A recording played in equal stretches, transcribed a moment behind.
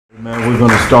Man, we're going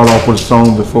to start off with a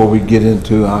song before we get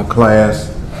into our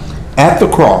class. At the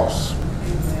cross.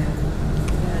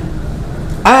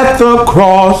 At the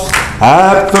cross,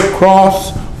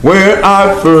 where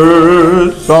I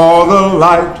first saw the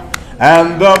light,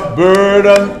 and the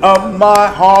burden of my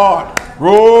heart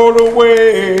rolled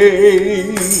away.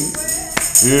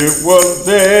 It was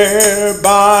there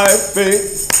by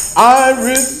faith I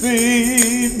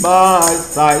received my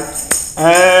sight,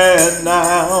 and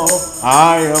now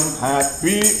I am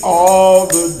happy all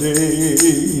the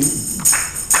day.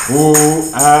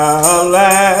 Oh,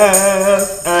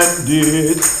 alas, and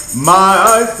did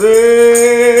my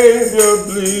Savior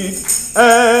bleed,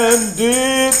 and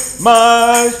did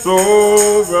my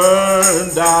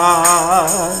sovereign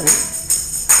die?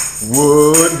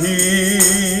 Would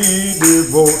he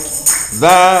devote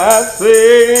that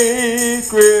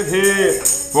sacred head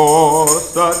for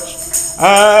such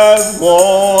as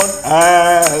one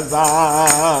as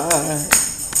I?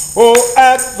 Oh,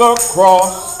 at the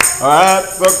cross,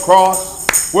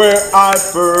 where I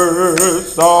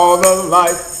first saw the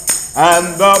light,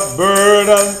 and the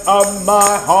burden of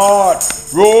my heart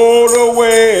rolled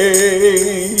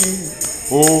away.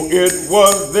 Oh, it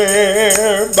was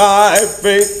there by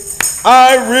faith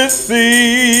I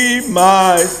received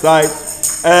my sight,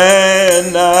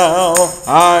 and now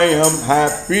I am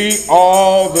happy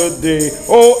all the day.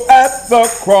 Oh, at the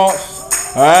cross,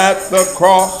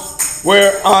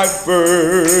 where I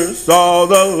first saw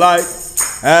the light,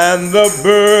 and the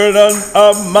burden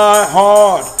of my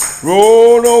heart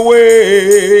rolled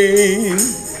away.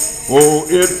 Oh,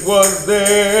 it was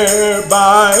there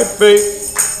by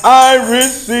faith I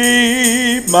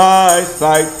received my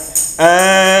sight,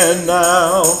 and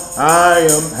now I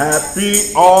am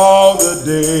happy all the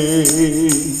day.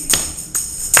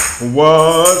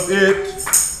 Was it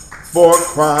for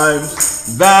crimes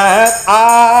that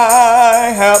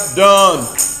I have done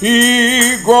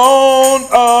He groaned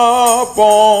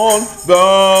upon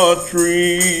the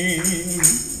tree?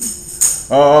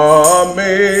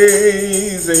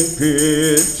 Amazing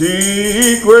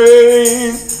pity,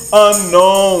 grace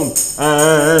unknown,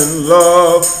 and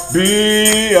love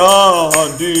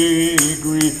beyond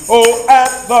degree. Oh, at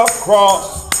the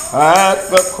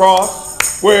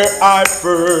cross, where I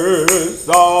first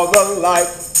saw the light,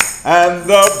 and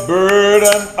the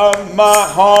burden of my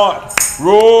heart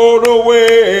rolled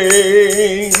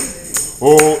away.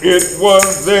 Oh, it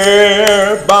was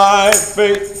there by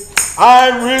faith I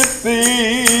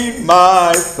received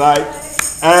my sight,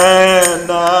 and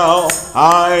now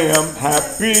I am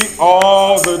happy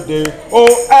all the day. Oh,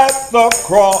 at the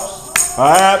cross,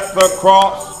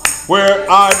 where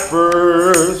I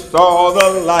first saw the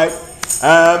light,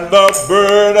 and the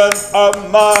burden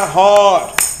of my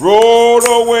heart rolled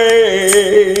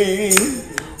away.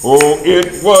 Oh,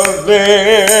 it was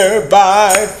there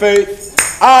by faith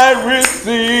I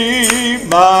received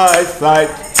my sight,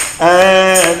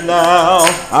 and now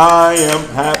I am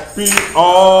happy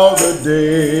all the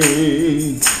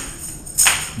day.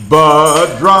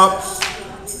 But drops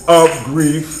of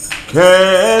grief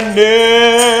can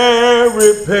never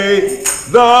repay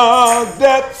the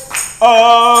debts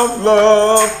of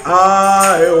love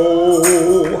I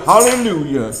owe.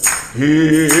 Hallelujah.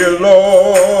 Here,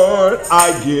 Lord,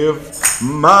 I give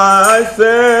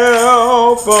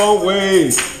myself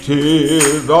away.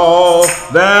 'Tis all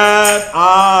that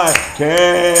I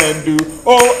can do.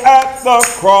 Oh, at the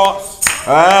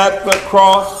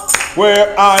cross,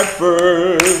 where I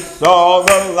first saw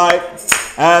the light,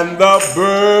 and the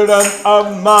burden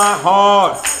of my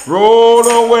heart rolled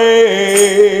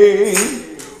away.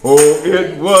 Oh,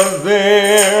 it was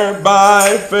there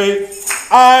by faith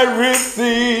I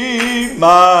received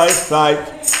my sight,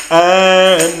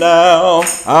 and now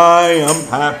I am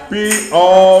happy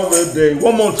all the day.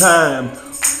 One more time.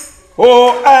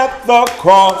 Oh, at the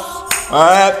cross,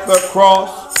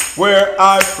 where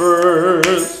I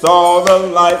first saw the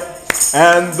light,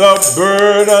 and the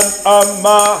burden of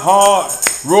my heart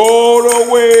rolled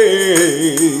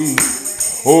away.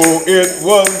 Oh, it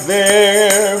was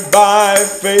there by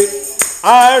faith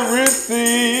I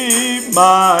received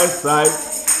my sight,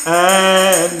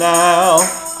 and now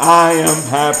I am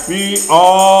happy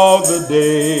all the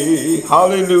day.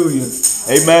 Hallelujah.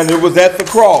 Amen. It was at the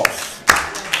cross.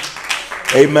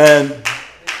 Amen.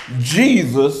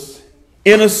 Jesus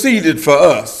interceded for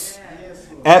us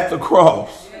at the cross.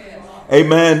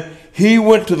 Amen. He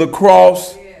went to the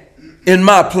cross in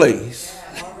my place.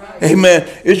 Amen.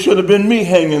 It should have been me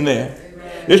hanging there.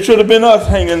 It should have been us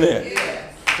hanging there.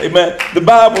 Amen. The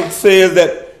Bible says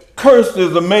that cursed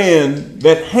is the man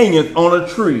that hangeth on a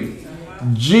tree.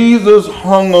 Jesus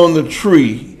hung on the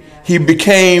tree. He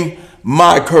became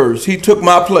my curse. He took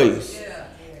my place.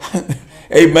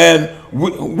 Amen.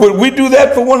 Would we do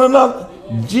that for one another?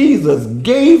 Jesus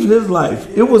gave his life.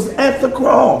 It was at the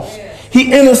cross.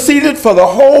 He interceded for the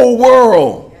whole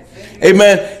world.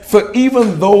 Amen. For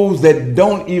even those that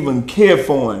don't even care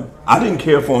for him. I didn't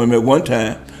care for him at one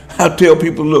time. I tell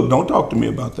people, look, don't talk to me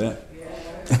about that.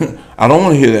 I don't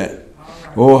want to hear that.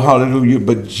 Oh, hallelujah.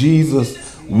 But Jesus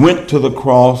went to the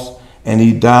cross and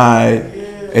he died,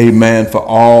 amen, for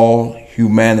all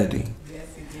humanity.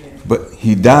 But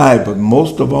he died, but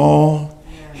most of all,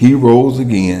 he rose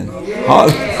again.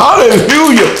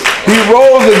 Hallelujah. He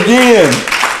rose again.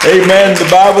 Amen. The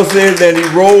Bible says that he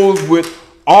rose with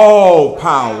all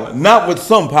power, not with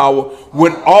some power,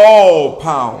 with all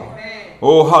power.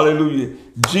 Oh, hallelujah.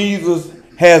 Jesus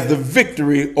has the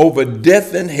victory over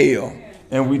death and hell,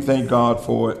 and we thank God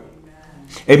for it.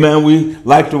 Amen. We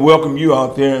like to welcome you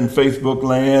out there in Facebook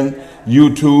land,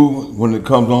 YouTube, when it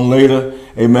comes on later.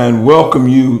 Amen. Welcome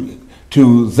you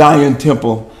to Zion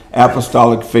Temple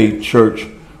Apostolic Faith Church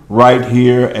right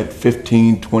here at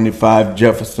 1525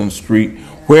 Jefferson Street,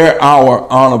 where our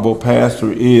honorable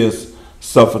pastor is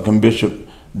Suffolk Bishop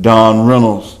Don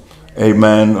Reynolds.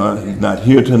 Amen. He's not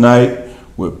here tonight.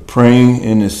 We're praying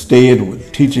in his stead. We're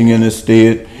teaching in his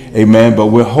stead. Amen. But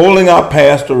we're holding our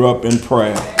pastor up in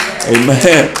prayer.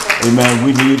 Amen. Amen.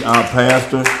 We need our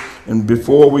pastor. And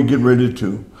before we get ready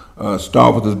to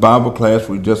start with this Bible class,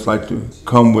 we'd just like to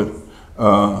come with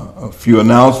a few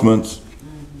announcements.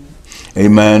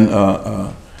 Amen.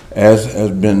 As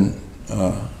has been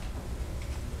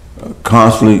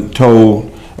constantly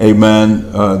told,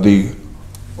 amen, the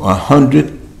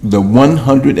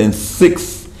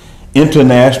 106th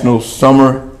International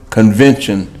Summer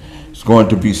Convention is going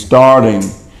to be starting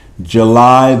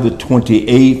July the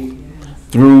 28th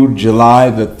through July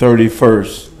the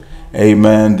 31st.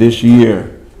 Amen. This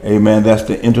year. Amen. That's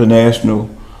the International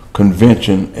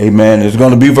Convention. Amen. It's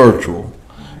going to be virtual.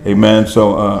 Amen.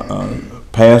 So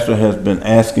Pastor has been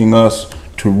asking us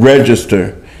to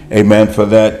register. Amen. For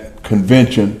that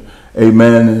convention.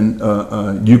 Amen.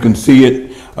 And you can see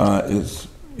it. It's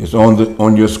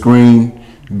on your screen.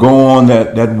 Go on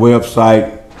that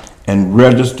website and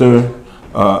register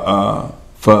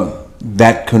for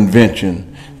that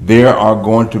convention. There are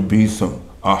going to be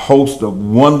a host of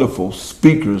wonderful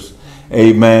speakers.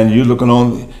 Amen. You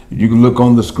can look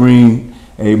on the screen.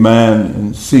 Amen.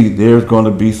 And see there's going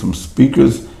to be some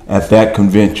speakers at that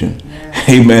convention.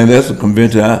 Amen. That's a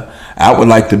convention I would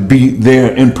like to be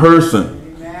there in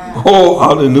person. Amen. Oh,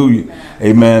 hallelujah.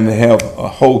 Amen. To have a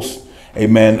host,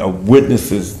 amen, of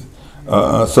witnesses.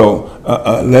 Let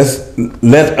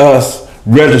us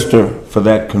register for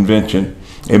that convention.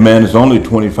 Amen. It's only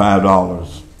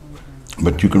 $25,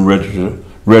 but you can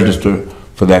register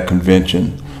for that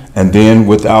convention. And then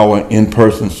with our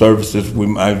in-person services, we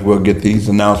might as well get these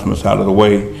announcements out of the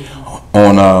way.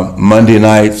 On Monday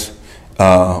nights,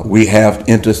 we have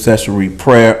intercessory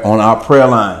prayer on our prayer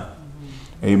line.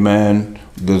 Amen.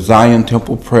 The Zion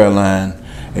Temple prayer line.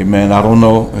 Amen. I don't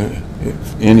know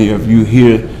if any of you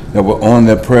here that were on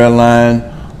that prayer line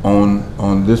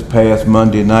on this past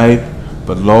Monday night,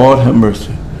 but Lord have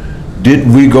mercy. Did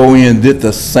we go in? Did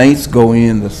the saints go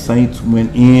in? The saints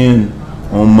went in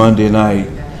on Monday night.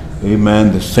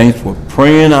 Amen. The saints were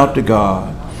praying out to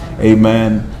God.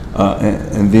 Amen.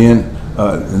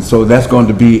 And so that's going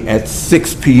to be at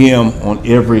 6 p.m. on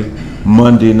every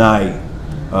Monday night,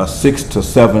 6 to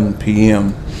 7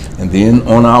 p.m. And then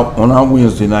on our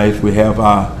Wednesday nights, we have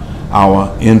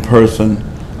our in-person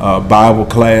Bible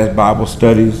class, Bible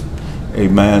studies.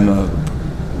 Amen.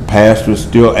 Pastor is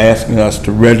still asking us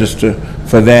to register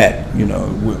for that. You know,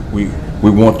 we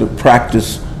want to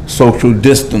practice social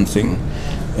distancing.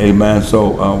 Amen.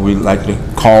 So we like to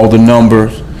call the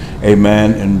numbers,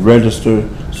 amen, and register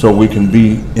so we can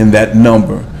be in that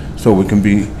number. So we can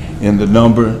be in the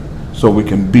number, so we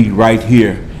can be right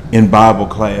here in Bible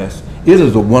class. It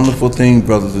is a wonderful thing,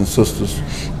 brothers and sisters,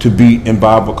 to be in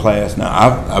Bible class. Now,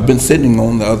 I've been sitting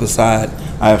on the other side.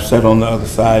 I have sat on the other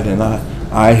side, and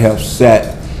I have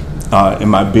sat in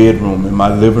my bedroom, in my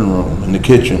living room, in the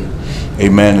kitchen.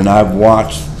 Amen. And I've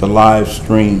watched the live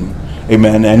stream.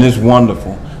 Amen. And it's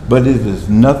wonderful. But it is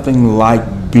nothing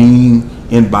like being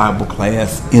in Bible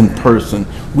class in person.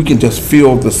 We can just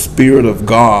feel the Spirit of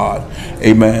God.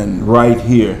 Amen. Right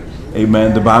here.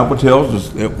 Amen. The Bible tells us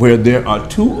that where there are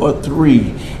 2 or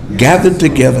 3 gathered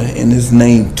together in his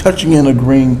name, touching and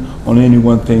agreeing on any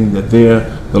one thing, that there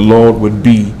the Lord would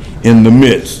be in the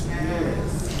midst.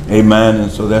 Amen.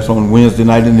 And so that's on Wednesday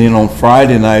night. And then on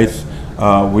Friday nights,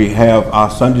 we have our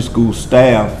Sunday school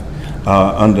staff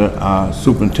under our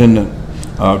superintendent,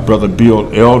 Brother Bill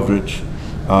Eldridge.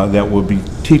 that will be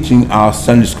teaching our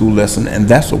Sunday school lesson, and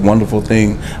that's a wonderful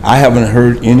thing. I haven't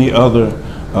heard any other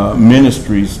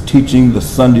ministries teaching the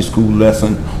Sunday school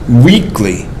lesson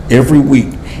weekly, every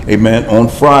week. Amen. On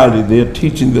Friday, they're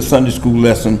teaching the Sunday school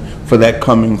lesson for that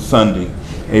coming Sunday.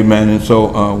 Amen. And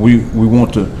so we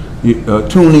want to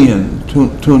tune in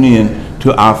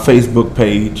to our Facebook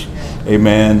page.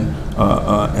 Amen.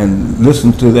 And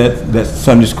listen to that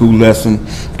Sunday school lesson.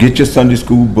 Get your Sunday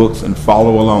school books and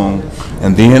follow along.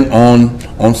 And then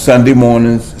on Sunday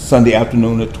mornings, Sunday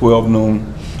afternoon at 12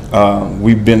 noon,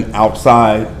 we've been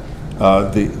outside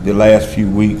the last few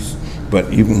weeks.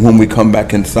 But even when we come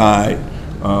back inside,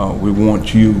 we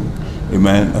want you,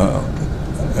 amen.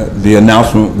 The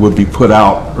announcement will be put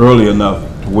out early enough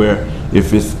to where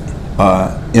if it's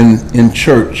in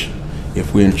church,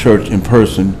 if we're in church in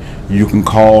person, you can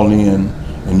call in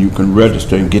and you can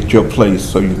register and get your place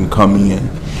so you can come in.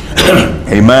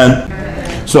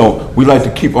 Amen. So we like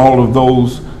to keep all of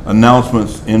those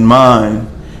announcements in mind,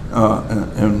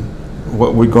 and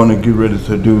what we're going to get ready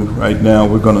to do right now,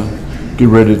 we're going to get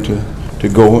ready to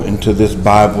go into this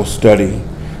Bible study.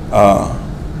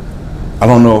 I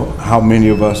don't know how many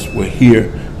of us were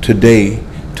here today.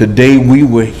 Today we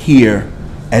were here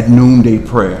at noonday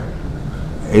prayer.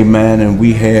 Amen. And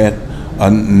we had a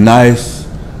nice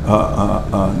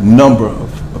number of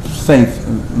saints,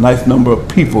 a nice number of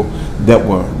people that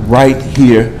were right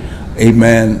here.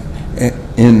 Amen.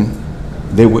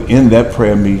 They were in that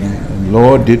prayer meeting. And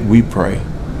Lord, did we pray.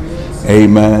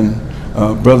 Amen.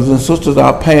 Brothers and sisters,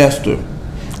 our pastor,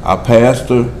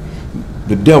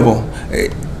 the devil,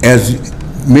 as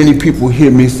many people hear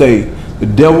me say, the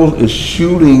devil is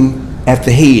shooting at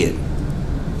the head.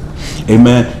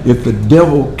 Amen. If the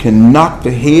devil can knock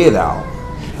the head out,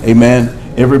 amen,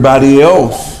 everybody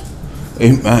else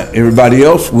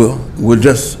will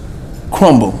just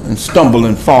crumble and stumble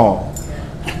and fall.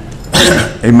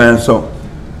 Amen. So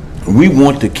we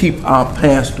want to keep our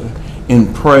pastor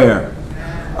in prayer.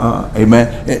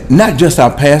 Amen. Not just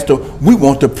our pastor. We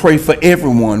want to pray for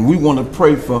everyone. We want to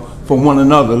pray for one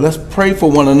another. Let's pray for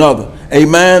one another.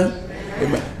 Amen.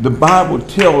 Amen. The Bible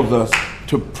tells us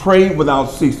to pray without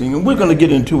ceasing, and we're going to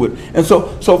get into it. And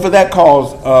so for that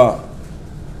cause,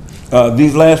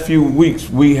 these last few weeks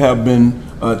we have been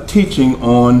teaching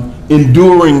on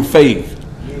enduring faith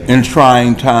in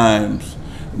trying times.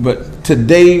 But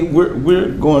today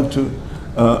we're going to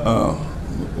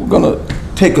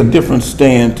take a different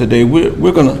stand. Today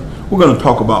we're going to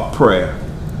talk about prayer.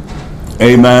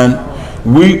 Amen.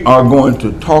 We are going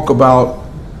to talk about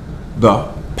the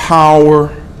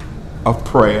power of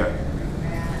prayer.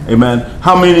 Amen.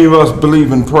 How many of us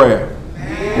believe in prayer?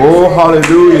 Oh,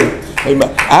 hallelujah.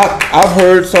 Amen. I've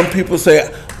heard some people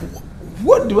say,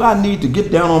 what do I need to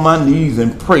get down on my knees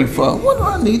and pray for? What do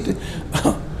I need to?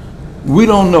 We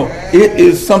don't know. It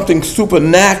is something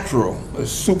supernatural. It's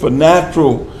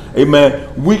supernatural.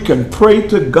 Amen. We can pray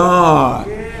to God.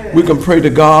 We can pray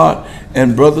to God.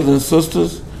 And brothers and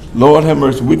sisters, Lord have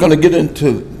mercy. We're going to get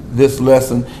into this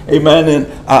lesson. Amen. And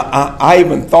I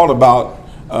even thought about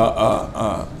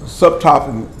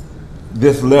subtopping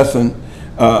this lesson,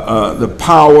 the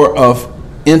power of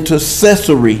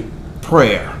intercessory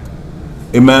prayer.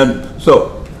 Amen.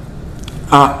 So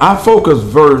our focus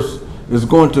verse is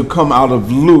going to come out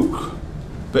of Luke,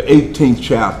 the 18th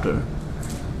chapter.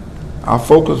 Our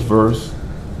focus verse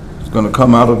is going to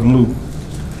come out of Luke,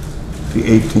 the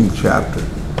 18th chapter.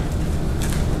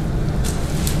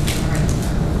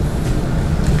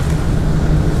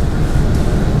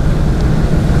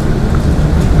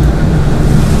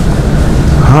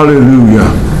 Hallelujah.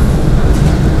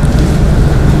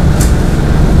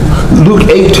 Luke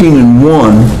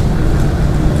 18:1,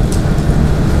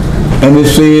 and it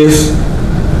says,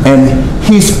 and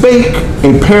he spake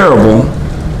a parable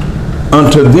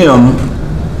unto them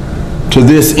to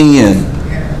this end,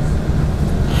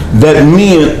 that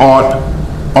men ought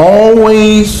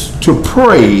always to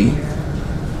pray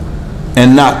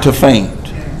and not to faint.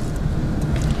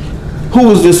 Who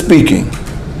was this speaking?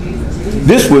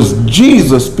 This was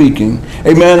Jesus speaking.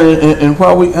 Amen. And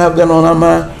while we have that on our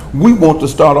mind, we want to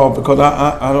start off, because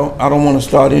I don't want to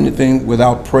start anything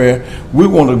without prayer. We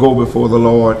want to go before the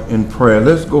Lord in prayer.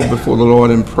 Let's go before the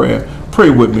Lord in prayer. Pray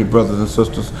with me, brothers and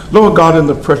sisters. Lord God, in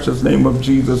the precious name of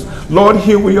Jesus, Lord,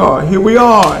 here we are. Here we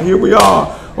are. Here we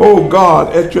are. Oh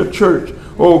God, at your church.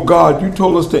 Oh God, you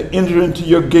told us to enter into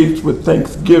your gates with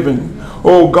thanksgiving.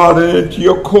 Oh God, and into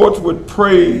your courts with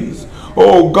praise.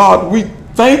 Oh God, we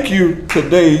thank you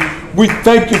today. We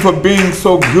thank you for being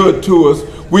so good to us.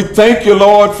 We thank you,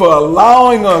 Lord, for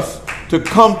allowing us to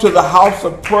come to the house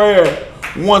of prayer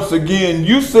once again.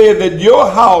 You said that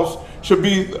your house should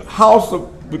be the house of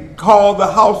called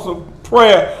the house of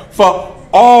prayer for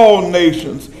all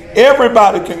nations.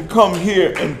 Everybody can come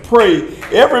here and pray.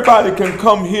 Everybody can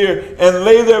come here and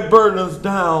lay their burdens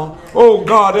down. Oh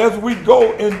God, as we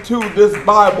go into this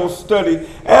Bible study,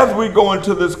 as we go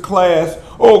into this class,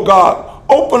 oh God,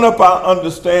 open up our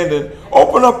understanding,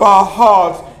 open up our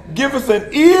hearts, give us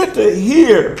an ear to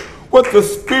hear what the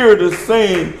Spirit is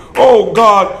saying. Oh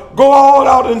God, go all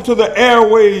out into the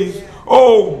airways.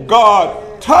 Oh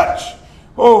God, touch.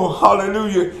 Oh,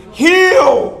 hallelujah.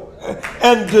 Heal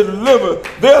and deliver.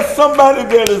 There's somebody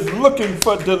that is looking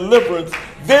for deliverance.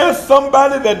 There's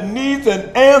somebody that needs an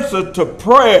answer to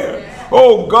prayer.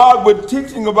 Oh God, we're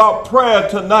teaching about prayer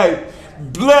tonight.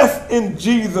 Bless in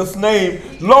Jesus' name.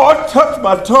 Lord, touch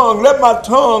my tongue. Let my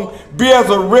tongue be as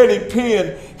a ready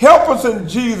pen. Help us in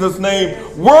Jesus' name.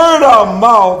 Word our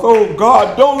mouth. Oh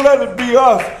God, don't let it be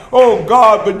us. Oh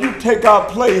God, but you take our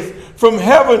place from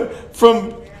heaven,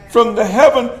 from the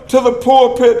heaven to the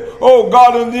pulpit, oh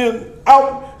God, and then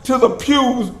out to the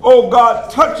pews, oh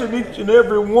God, touching each and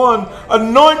every one.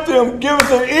 Anoint them, give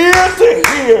us an ear to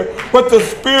hear what the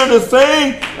Spirit is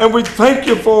saying, and we thank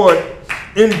you for it.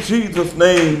 In Jesus'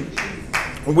 name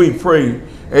we pray.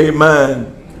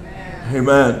 Amen.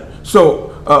 Amen.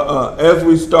 So as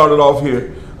we started off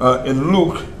here in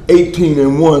Luke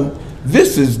 18:1,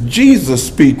 this is Jesus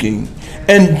speaking.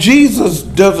 And Jesus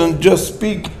doesn't just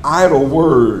speak idle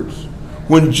words.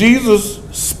 When Jesus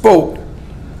spoke,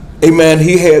 amen,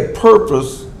 he had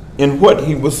purpose in what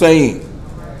he was saying.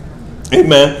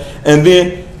 Amen. And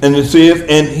it says,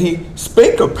 and he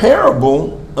spake a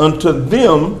parable unto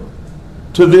them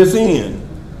to this end,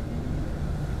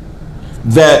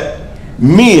 that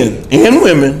men and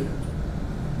women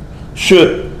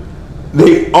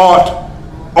they ought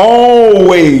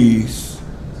always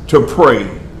to pray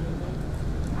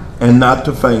and not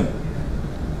to faint.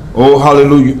 Oh,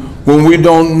 hallelujah. When we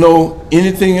don't know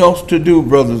anything else to do,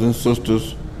 brothers and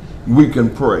sisters, we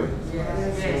can pray.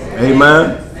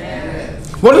 Amen.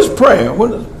 What is prayer?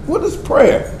 What is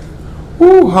prayer?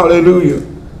 Oh, hallelujah.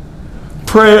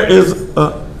 Prayer is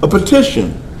a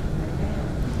petition.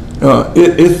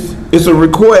 It's a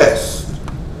request.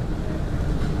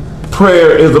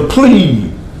 Prayer is a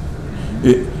plea.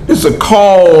 It's a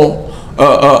call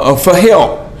for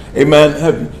help.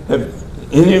 Amen. Have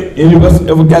any of us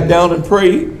ever got down and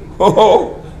prayed?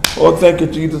 Oh, thank you,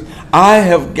 Jesus. I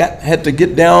have had to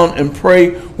get down and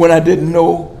pray when I didn't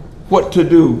know what to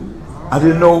do. I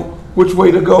didn't know which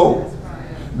way to go.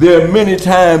 There are many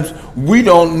times we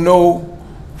don't know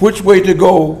which way to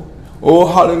go. Oh,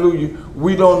 hallelujah.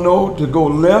 We don't know to go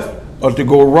left or to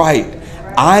go right.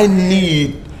 I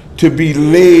need to be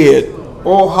led.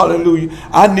 Oh, hallelujah.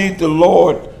 I need the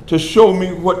Lord to show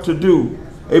me what to do.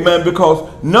 Amen. Because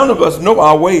none of us know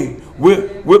our way.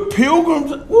 We're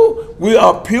pilgrims. We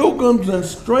are pilgrims and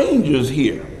strangers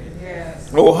here.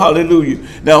 Oh, hallelujah.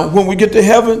 Now, when we get to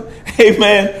heaven,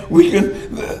 amen, we can,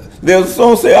 there's a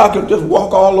song say, I can just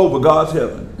walk all over God's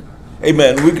heaven.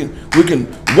 Amen. We can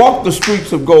walk the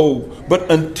streets of gold. But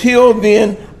until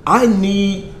then, I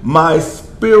need my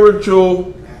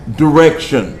spiritual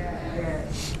direction.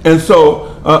 And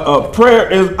so prayer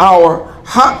is our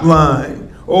hotline.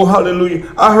 Oh,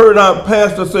 hallelujah. I heard our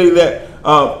pastor say that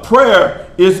prayer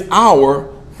is our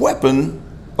weapon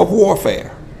of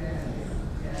warfare.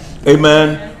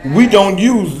 Amen. We don't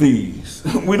use these.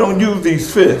 We don't use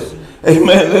these fists.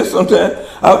 Amen. There's sometimes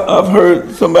I've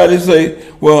heard somebody say,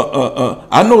 well,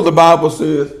 I know the Bible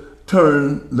says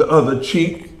turn the other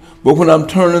cheek, but when I'm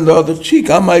turning the other cheek,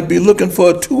 I might be looking for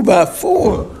a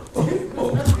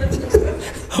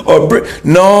 2x4 or brick.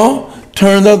 No.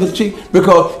 Turn the other cheek,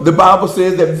 because the Bible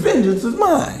says that vengeance is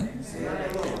mine.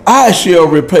 I shall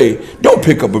repay. Don't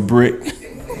pick up a brick.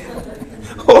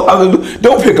 Oh, hallelujah.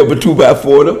 Don't pick up a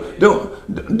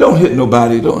 2x4. Don't hit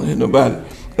nobody. Don't hit nobody.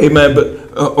 Amen.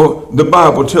 But the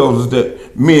Bible tells us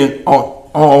that men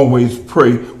ought always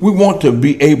pray. We want to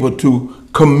be able to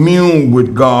commune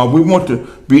with God. We want to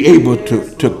be able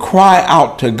to cry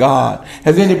out to God.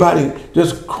 Has anybody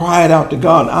just cried out to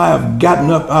God? I have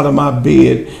gotten up out of my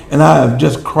bed and I have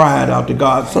just cried out to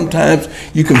God. Sometimes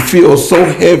you can feel so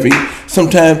heavy.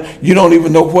 Sometimes you don't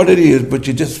even know what it is, but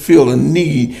you just feel a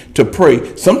need to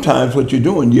pray. Sometimes what you're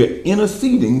doing, you're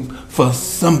interceding for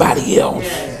somebody else.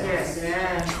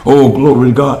 Oh, glory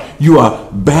to God. You are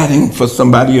batting for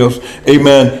somebody else.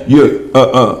 Amen. You're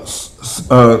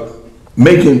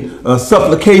making a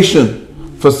supplication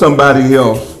for somebody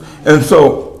else. And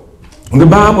so the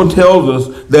Bible tells us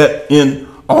that in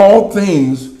all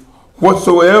things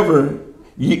whatsoever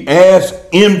ye ask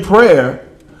in prayer,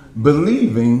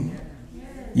 believing,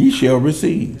 ye shall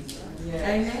receive.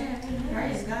 Amen.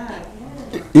 Praise God.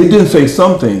 It didn't say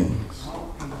some things.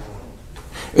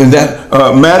 And that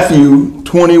Matthew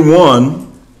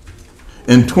 21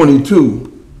 and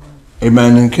 22,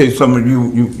 amen, in case some of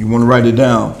you want to write it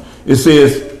down. It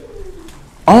says,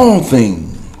 all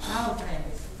things.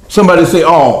 Somebody say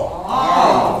all.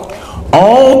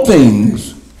 All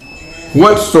things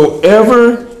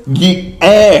whatsoever ye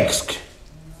ask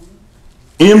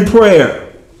in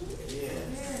prayer,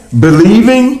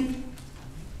 believing,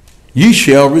 ye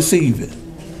shall receive it.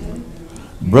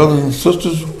 Brothers and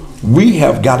sisters, we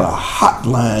have got a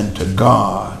hotline to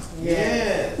God.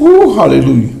 Yes. Ooh,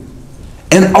 hallelujah.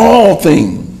 And all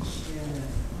things.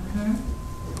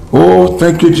 Oh,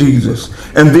 thank you, Jesus.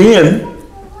 And then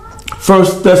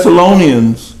 1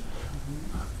 Thessalonians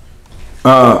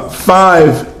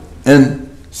 5 and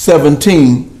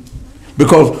 17,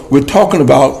 because we're talking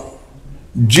about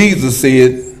Jesus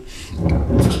said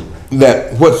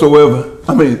that whatsoever,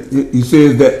 I mean, he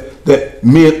says that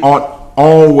men ought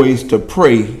always to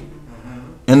pray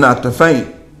and not to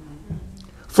faint.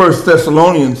 1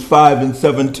 Thessalonians 5 and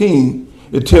 17,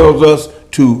 it tells us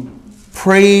to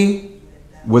pray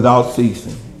without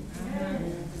ceasing.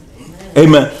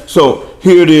 Amen. So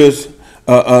here it is.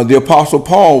 The Apostle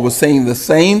Paul was saying the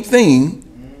same thing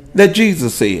that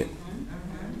Jesus said.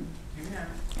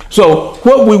 So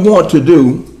what we want to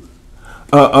do,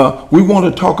 we want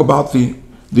to talk about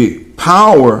the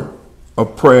power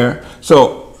of prayer.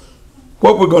 So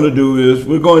what we're going to do is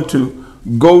we're going to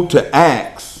go to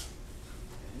Acts.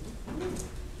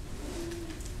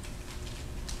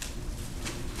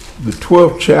 The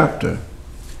 12th chapter.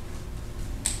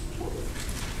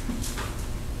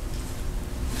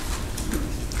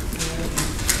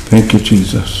 Thank you,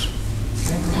 Jesus.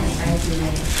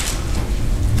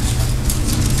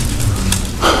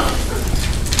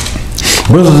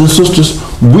 Brothers and sisters,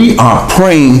 we are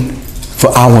praying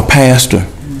for our pastor.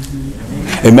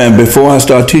 Amen. Before I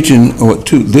start teaching,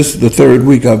 this is the third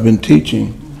week I've been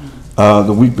teaching.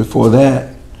 The week before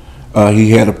that,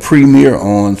 he had a premiere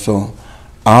on, so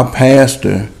our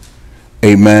pastor,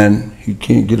 amen, he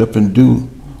can't get up and do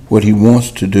what he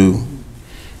wants to do.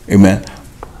 Amen.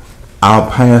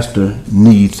 Our pastor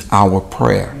needs our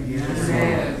prayer.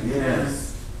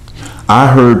 Yes. I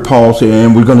heard Paul say,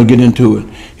 and we're going to get into it.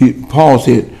 Paul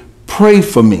said, pray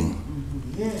for me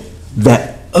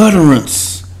that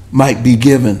utterance might be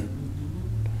given.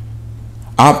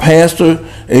 Our pastor,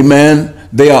 amen,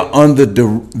 they are under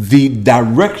the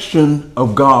direction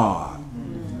of God.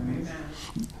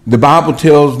 The Bible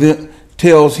tells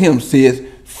him, says,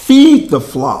 feed the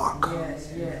flock.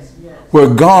 Where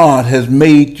God has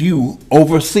made you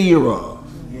overseer of.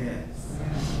 Yes.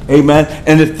 Amen.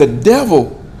 And if the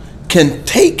devil can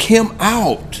take him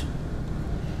out,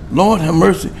 Lord have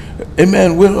mercy.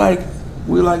 Amen. We're like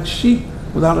sheep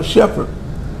without a shepherd.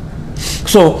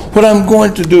 So what I'm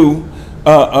going to do,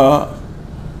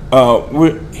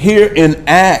 we're here in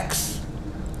Acts,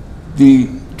 the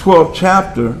 12th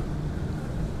chapter.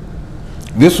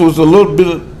 This was a little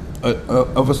bit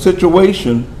of a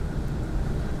situation.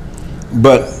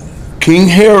 But King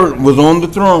Herod was on the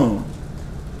throne,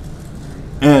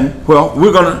 and well,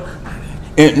 we're gonna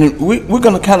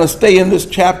kind of stay in this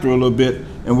chapter a little bit,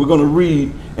 and we're gonna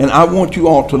read. And I want you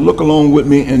all to look along with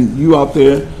me, and you out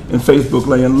there in Facebook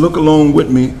land, look along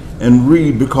with me and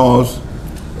read, because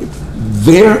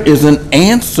there is an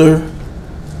answer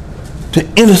to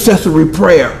intercessory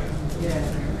prayer.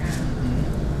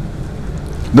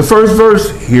 The first verse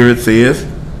here, it says,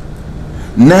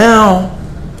 now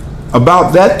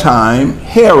about that time,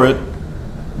 Herod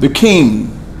the king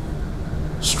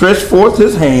stretched forth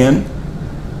his hand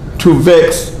to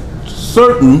vex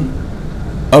certain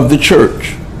of the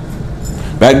church.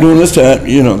 Back during this time,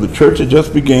 the church had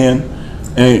just began,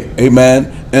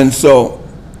 amen. And so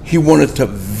he wanted to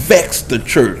vex the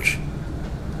church.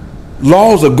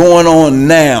 Laws are going on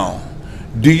now.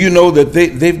 Do you know that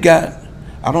they've got,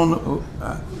 I don't know,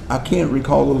 I can't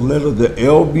recall the letter, the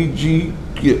LBG,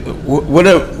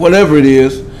 whatever it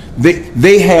is,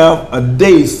 they have a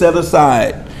day set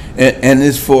aside, and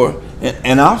it's for,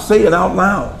 and I'll say it out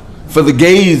loud, for the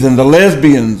gays and the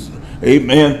lesbians,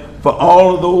 amen, for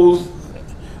all of those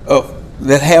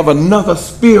that have another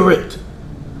spirit.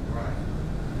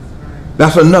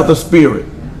 That's another spirit.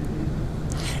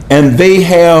 And they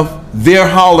have their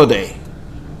holiday,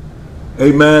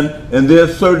 amen, and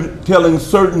they're telling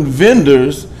certain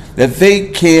vendors that they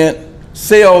can't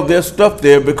sell their stuff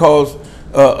there because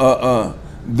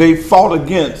they fought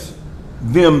against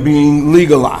them being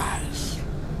legalized.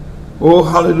 Oh,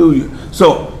 hallelujah.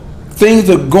 So things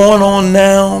are going on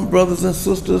now, brothers and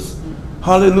sisters,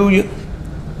 hallelujah,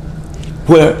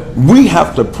 where we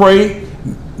have to pray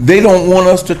they don't want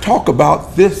us to talk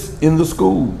about this in the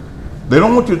school. They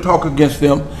don't want you to talk against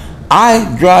them.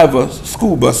 I drive a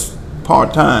school bus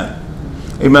part-time.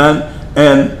 Amen.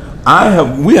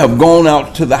 And we have gone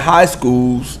out to the high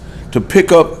schools to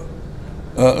pick up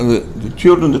the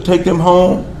children to take them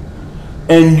home.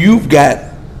 And you've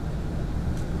got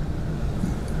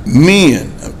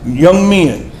men, young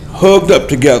men, hugged up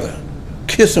together,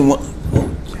 kissing one.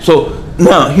 So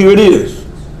now here it is.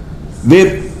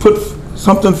 They put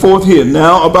something forth here.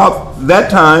 Now about that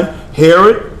time,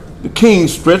 Herod the king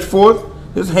stretched forth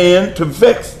his hand to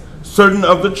vex certain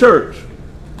of the church.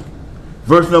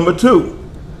 Verse number 2.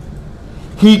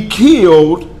 He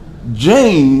killed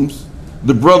James,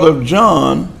 the brother of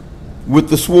John, with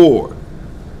the sword.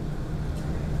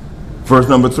 Verse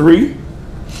number 3.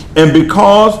 And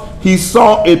because he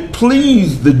saw it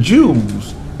pleased the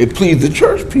Jews, it pleased the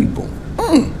church people,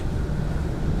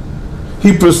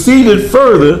 he proceeded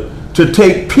further to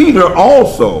take Peter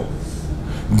also.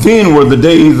 Then were the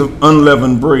days of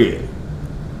unleavened bread.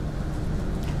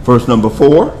 Verse number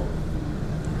 4.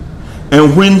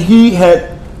 And when he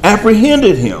had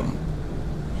apprehended him,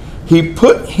 he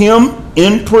put him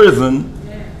in prison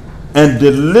and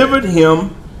delivered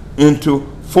him into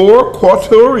 4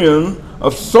 quaternions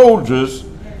of soldiers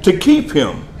to keep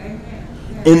him,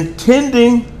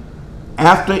 intending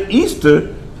after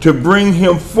Easter to bring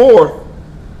him forth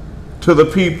to the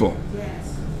people.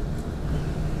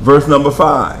 Verse number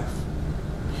 5.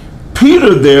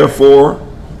 Peter therefore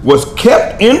was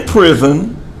kept in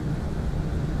prison.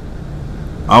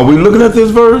 Are we looking at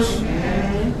this verse?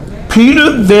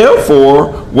 Peter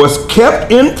therefore was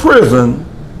kept in prison,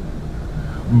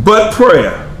 but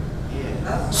prayer.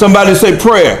 Somebody say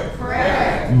prayer.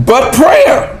 But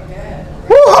prayer,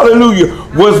 hallelujah,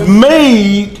 was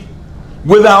made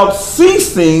without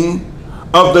ceasing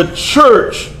of the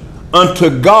church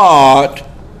unto God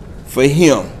for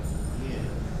him.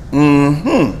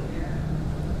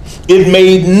 It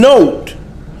made note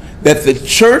that the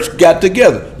church got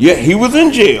together. Yeah, he was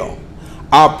in jail.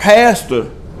 Our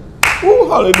pastor,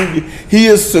 hallelujah, he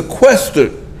is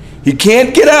sequestered. He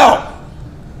can't get out.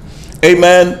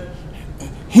 Amen.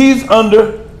 He's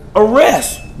under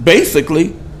arrest,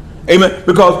 basically. Amen.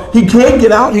 Because he can't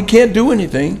get out. He can't do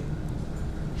anything.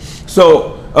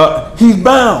 So he's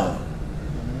bound.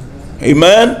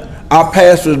 Amen. Our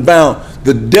pastor is bound.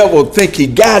 The devil think he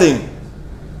got him.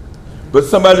 But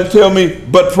somebody tell me,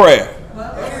 but prayer.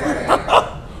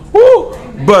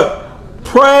 But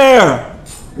prayer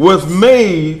was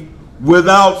made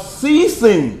without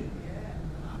ceasing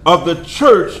of the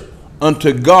church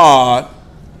unto God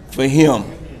for him.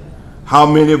 How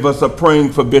many of us are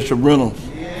praying for Bishop Reynolds?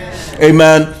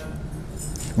 Amen.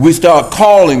 We start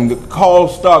calling. The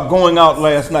calls start going out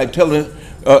last night telling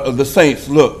the saints,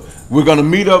 look, we're going to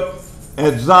meet up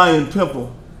at Zion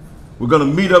Temple. We're going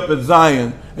to meet up at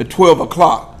Zion at 12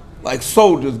 o'clock. Like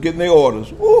soldiers getting their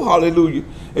orders. Oh, hallelujah.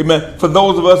 Amen. For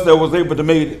those of us that was able to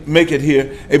make it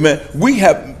here, amen, we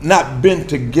have not been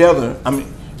together. I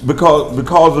mean,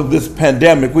 because of this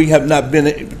pandemic, we have not been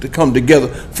able to come together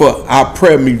for our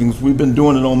prayer meetings. We've been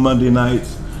doing it on Monday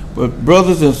nights. But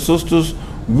brothers and sisters,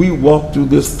 we walked through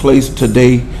this place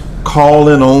today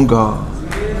calling on God.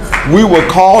 We were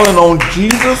calling on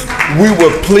Jesus. We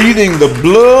were pleading the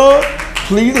blood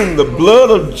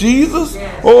of Jesus.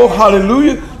 Oh,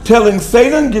 hallelujah. Telling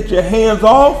Satan, get your hands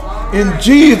off in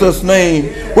Jesus'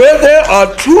 name. Where there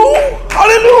are two,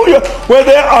 hallelujah, where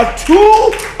there are 2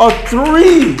 or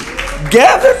 3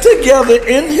 gathered together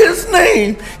in his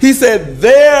name, he said,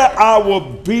 there I will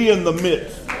be in the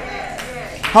midst.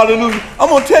 Hallelujah. I'm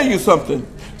going to tell you something.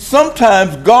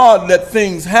 Sometimes God let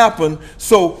things happen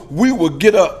so we will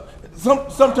get up.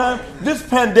 Sometimes this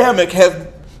pandemic has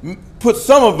put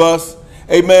some of us,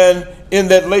 amen, in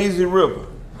that lazy river.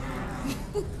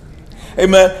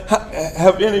 Amen.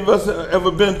 Have any of us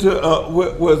ever been to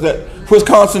where's that?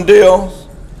 Wisconsin Dells?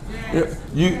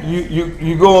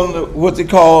 You go on what they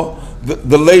call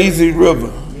the lazy river.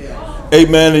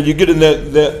 Amen. And you get in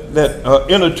that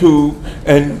inner tube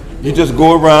and you just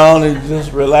go around and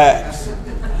just relax,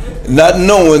 not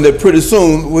knowing that pretty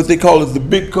soon what they call is the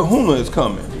big kahuna is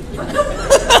coming.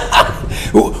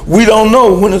 We don't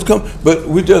know when it's coming, but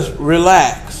we just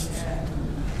relax.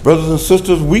 Brothers and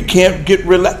sisters, we can't get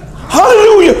relaxed.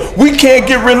 Hallelujah. We can't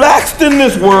get relaxed in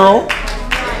this world.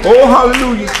 Oh,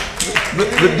 hallelujah.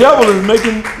 The devil is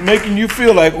making you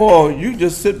feel like, oh, you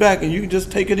just sit back and you just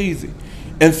take it easy.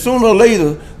 And sooner or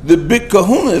later, the big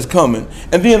kahuna is coming.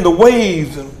 And then the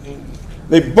waves,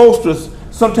 they boisterous.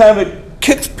 Sometimes it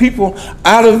kicks people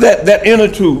out of that inner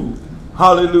tube.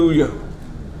 Hallelujah.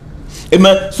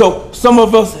 Amen. So some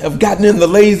of us have gotten in the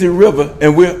lazy river,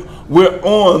 and we're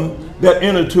on that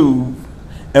inner tube,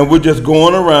 and we're just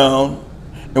going around,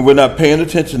 and we're not paying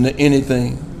attention to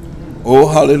anything. Oh,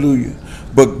 hallelujah.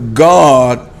 But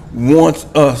God wants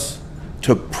us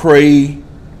to pray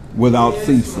without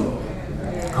ceasing.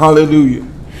 Hallelujah.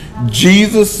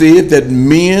 Jesus said that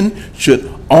men should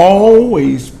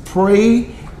always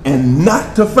pray and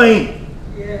not to faint.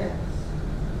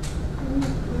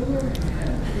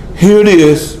 Here it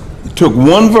is. It took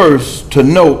one verse to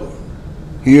note.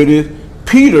 Here it is.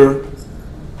 Peter,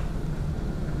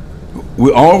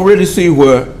 we already see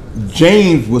where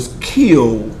James was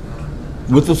killed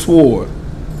with a sword.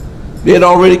 They had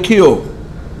already killed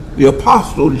the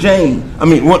apostle James. I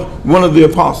mean, one of the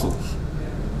apostles.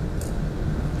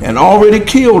 And already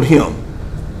killed him.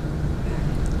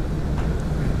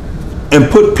 And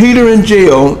put Peter in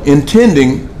jail,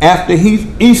 intending after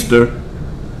Easter,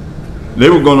 they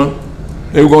were gonna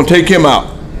take him out.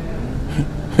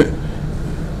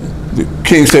 The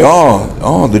king said,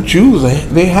 "Oh, the Jews,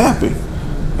 they happy.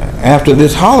 After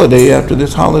this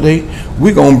holiday,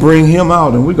 we're gonna bring him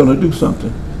out and we're gonna do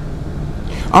something."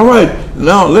 All right,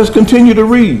 now let's continue to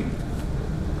read.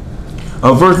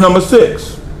 Verse number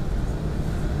 6.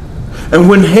 And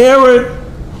when Herod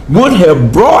would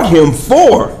have brought him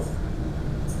forth,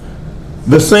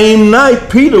 the same night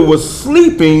Peter was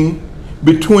sleeping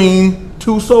between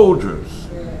two soldiers,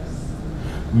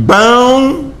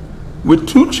 bound with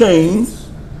two chains,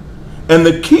 and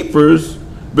the keepers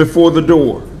before the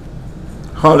door.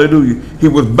 Hallelujah. He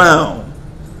was bound.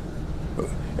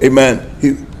 Amen.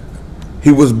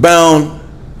 He was bound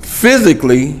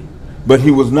physically, but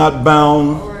he was not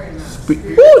bound.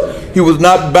 He was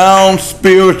not bound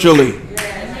spiritually.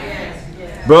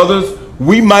 Brothers,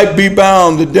 we might be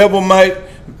bound.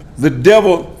 The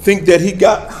devil think that he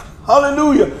got,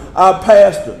 hallelujah, our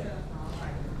pastor.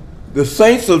 The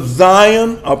saints of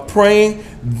Zion are praying.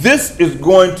 This is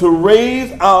going to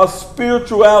raise our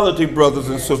spirituality, brothers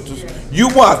and sisters. You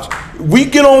watch. We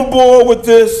get on board with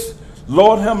this.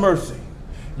 Lord have mercy.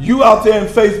 You out there in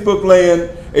Facebook land,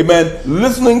 amen,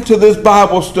 listening to this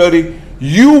Bible study,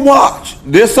 you watch.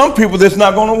 There's some people that's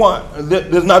not going to watch.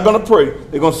 That's not going to pray.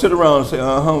 They're going to sit around and say,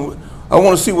 I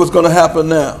want to see what's going to happen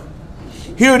now.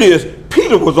 Here it is.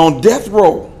 Peter was on death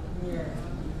row.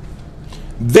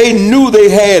 They knew they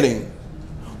had him.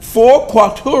 4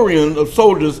 quaternions of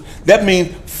soldiers. That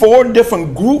means 4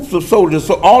 different groups of soldiers.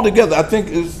 So altogether, I think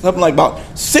it's something like about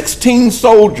 16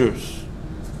 soldiers.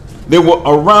 They were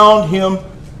around him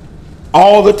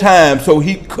all the time, so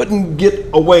he couldn't get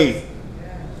away.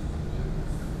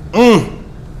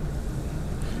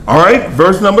 All right,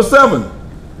 verse number 7.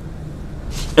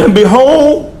 And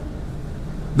behold,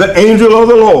 the angel of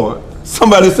the Lord.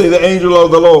 Somebody say the angel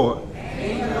of the Lord.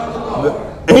 Angel of the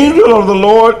Lord. The angel of the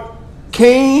Lord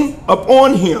came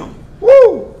upon him.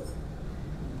 Woo!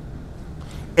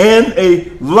 And a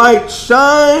light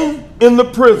shined in the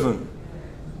prison.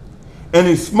 And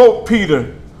he smote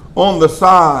Peter on the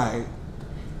side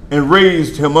and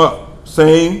raised him up,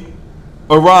 saying,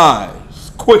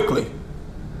 Arise quickly.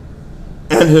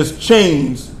 And his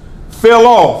chains fell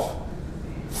off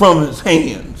from his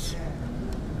hands.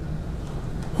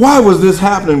 Why was this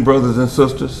happening, brothers and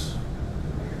sisters?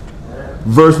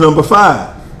 Verse number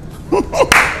 5.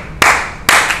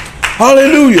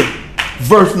 Hallelujah.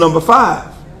 Verse number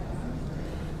 5.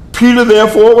 Peter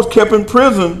therefore was kept in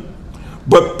prison,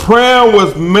 but prayer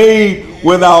was made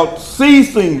without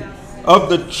ceasing of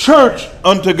the church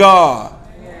unto God.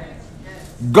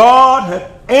 God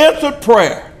had answered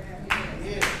prayer.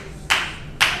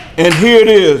 And here it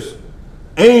is.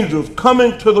 Angels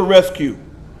coming to the rescue.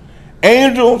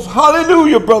 Angels,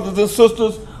 hallelujah, brothers and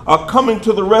sisters, are coming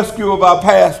to the rescue of our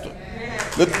pastor.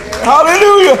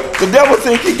 Hallelujah. The devil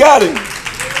thinks he got him.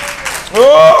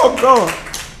 Oh, God.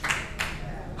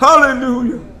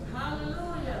 Hallelujah.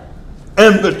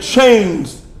 And the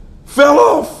chains fell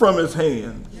off from his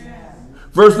hands.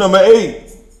 Verse number 8.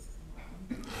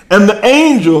 And the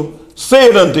angel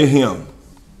said unto him,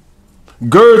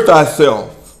 Gird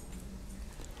thyself,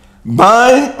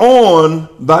 bind on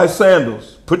thy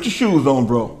sandals. Put your shoes on,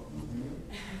 bro.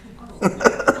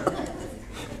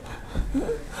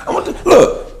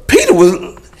 Look, Peter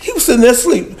was sitting there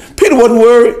asleep. Peter wasn't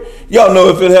worried. Y'all know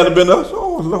if it had been us,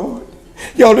 oh Lord,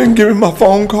 y'all didn't give me my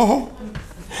phone call.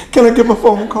 Can I get my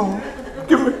phone call?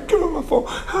 Give me my phone.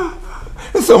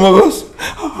 And some of us,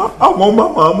 I want my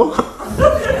mama.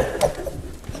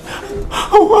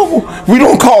 We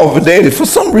don't call for daddy. For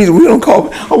some reason, we don't call.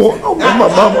 I want my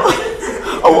mama.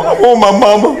 I want my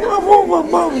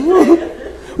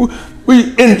mama.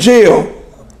 We in jail,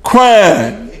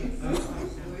 crying.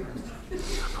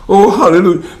 Oh,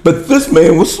 hallelujah. But this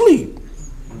man was asleep.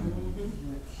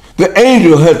 The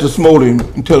angel had to smote him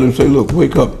and tell him, say, look,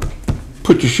 wake up,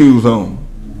 put your shoes on.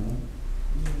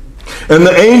 And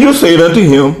the angel said unto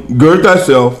him, gird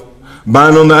thyself,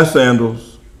 bind on thy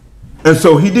sandals. And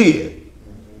so he did.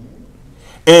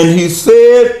 And he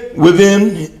said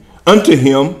within unto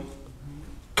him,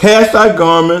 cast thy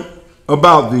garment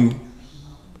about thee.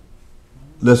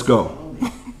 Let's go.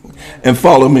 And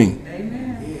follow me.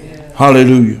 Amen.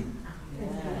 Hallelujah.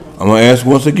 I'm going to ask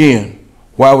once again,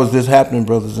 why was this happening,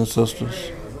 brothers and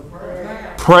sisters?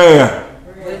 Prayer.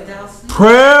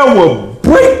 Prayer will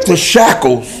break the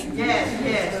shackles.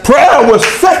 Prayer will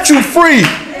set you free.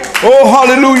 Oh,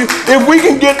 hallelujah. If we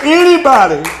can get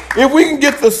anybody, if we can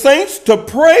get the saints to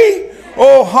pray,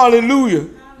 oh, hallelujah.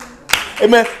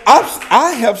 Amen.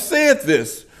 I have said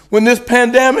this when this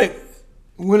pandemic,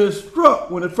 when it struck,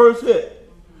 when it first hit.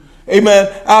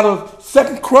 Amen. Out of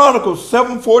 2 Chronicles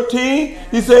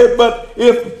 7:14, he said, but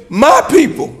if my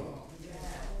people,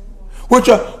 which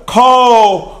are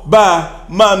called by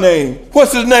my name,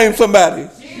 what's his name, somebody?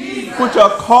 Jesus. Which are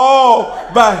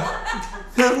called by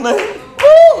his name.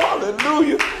 Oh,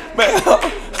 hallelujah. Man,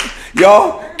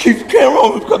 y'all keep the camera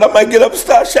on because I might get up and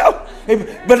start shouting.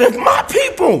 But if my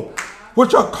people,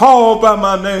 which are called by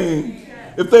my name,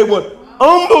 if they would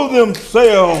humble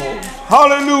themselves,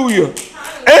 hallelujah,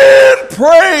 and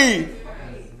pray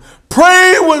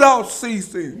without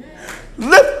ceasing,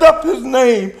 lift up his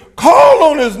name, call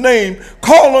on his name.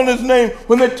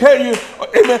 When they tell you,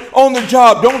 amen, on the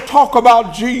job, don't talk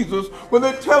about Jesus. When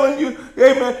they're telling you,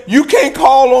 amen, you can't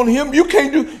call on him, you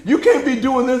can't be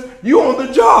doing this, you on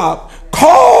the job.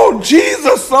 Call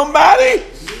Jesus, somebody.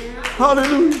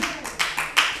 Hallelujah.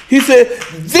 He said,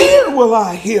 then will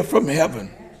I hear from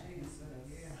heaven.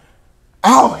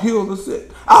 I'll heal the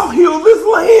sick. I'll heal this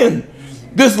land.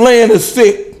 This land is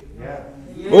sick.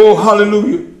 Oh,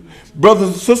 hallelujah. Brothers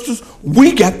and sisters,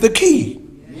 we got the key.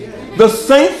 The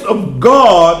saints of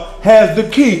God has the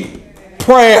key.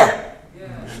 Prayer.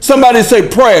 Somebody say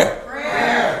prayer.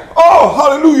 Prayer. Oh,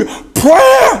 hallelujah.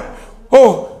 Prayer.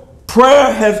 Oh,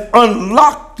 prayer has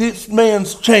unlocked this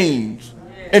man's chains.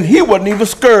 And he wasn't even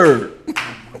scared.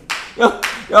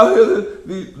 Y'all hear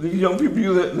these young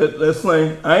people that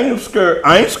sing, I ain't scared.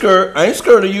 I ain't scared. I ain't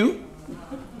scared of you.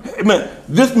 Amen.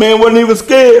 This man wasn't even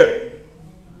scared.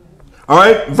 All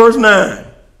right, verse 9.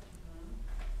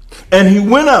 And he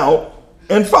went out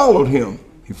and followed him.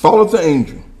 He followed the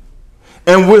angel.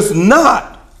 And was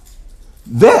not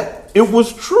that it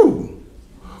was true,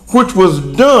 which was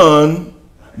done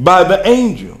by the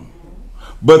angel,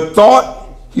 but thought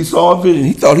he saw a vision.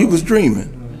 He thought he was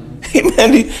dreaming.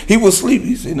 He was asleep.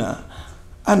 He said, nah,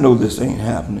 I know this ain't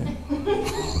happening.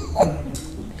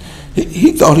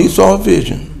 he thought he saw a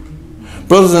vision.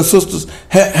 Brothers and sisters,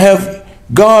 have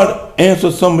God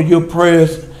answered some of your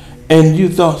prayers and you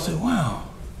thought, say, wow,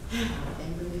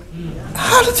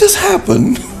 how did this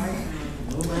happen?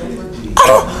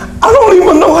 I don't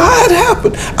even know how it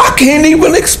happened. I can't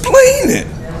even explain it.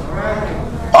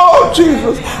 Oh,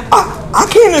 Jesus. I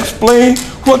can't explain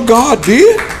what God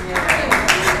did.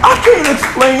 I can't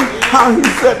explain how he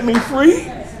set me free.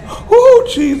 Oh,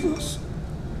 Jesus.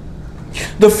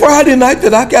 The Friday night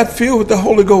that I got filled with the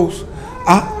Holy Ghost,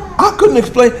 I couldn't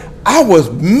explain. I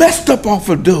was messed up off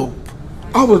of dope.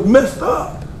 I was messed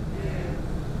up.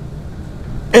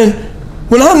 And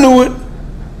when I knew it,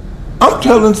 I'm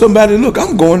telling somebody, look,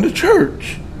 I'm going to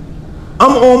church.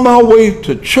 I'm on my way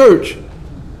to church,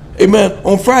 amen,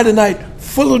 on Friday night,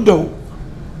 full of dope.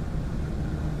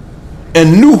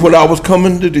 And knew what I was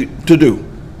coming to do.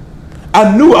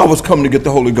 I knew I was coming to get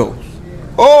the Holy Ghost.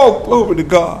 Oh, glory to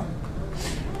God.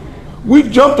 We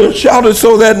jumped and shouted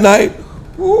so that night.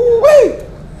 Ooh, wait.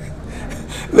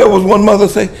 There was one mother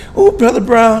say, oh, Brother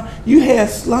Brown, you had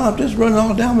slop just running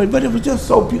all down me, but it was just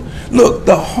so beautiful. Look,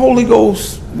 the Holy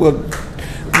Ghost will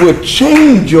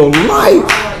change your life.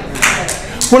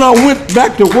 When I went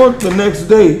back to work the next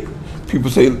day, people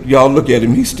say, y'all look at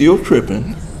him, he's still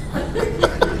tripping.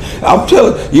 I'm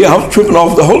telling you, yeah, I was tripping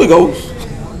off the Holy Ghost.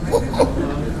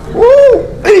 Woo!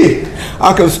 Hey,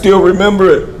 I can still remember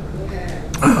it.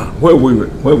 Where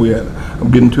we at?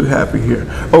 I'm getting too happy here.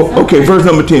 Oh, okay, verse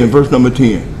number 10.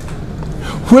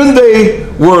 When they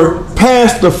were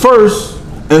past the first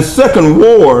and second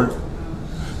ward,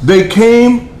 they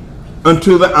came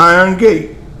unto the iron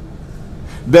gate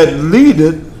that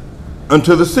leadeth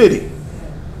unto the city,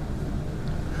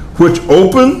 which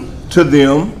opened to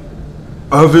them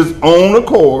of his own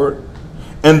accord,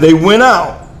 and they went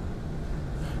out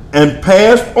and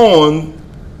passed on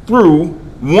through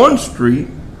one street,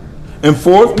 and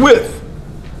forthwith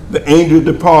the angel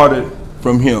departed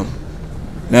from him.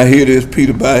 Now here it is,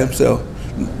 Peter by himself.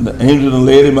 The angel done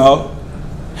led him out,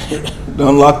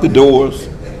 unlocked the doors.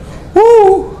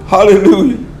 Woo!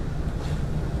 Hallelujah.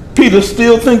 Peter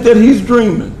still thinks that he's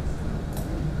dreaming.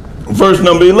 Verse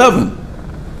number 11.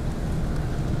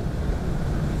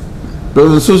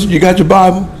 Brothers and sisters, you got your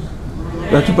Bible?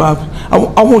 Got your Bible?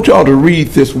 I want y'all to read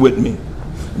this with me.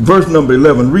 Verse number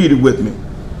 11, read it with me.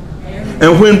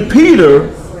 And when Peter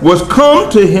was come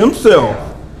to himself,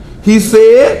 he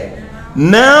said,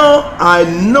 now I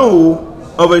know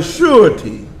of a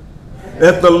surety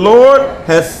that the Lord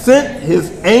has sent his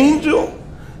angel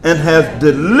and has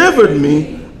delivered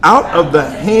me out of the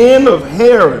hand of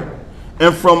Herod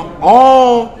and from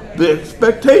all the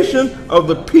expectation of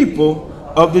the people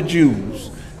of the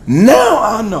Jews. Now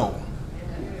I know.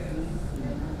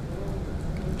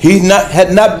 He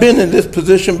had not been in this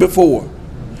position before.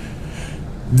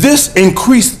 This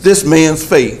increased this man's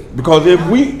faith, because if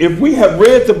we have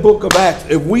read the book of Acts,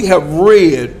 if we have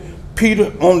read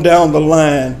Peter on down the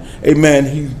line, amen,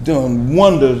 he's done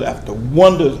wonders after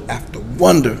wonders after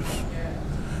wonders.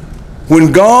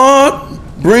 When God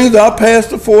brings our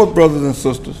pastor forth, brothers and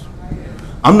sisters,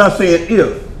 I'm not saying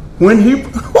if, when he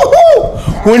brings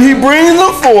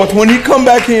them forth, when he come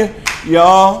back here,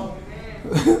 y'all,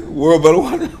 world better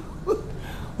watch.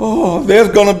 Oh, there's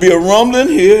going to be a rumbling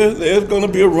here. There's going to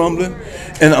be a rumbling.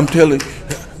 And I'm telling you,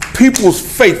 people's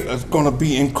faith is going to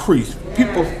be increased.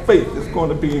 People's faith is going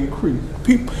to be increased.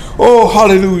 Oh,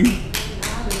 hallelujah.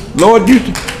 Lord,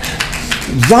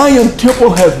 Zion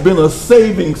Temple has been a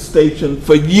saving station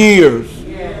for years.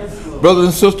 Yes. Brothers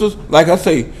and sisters, like I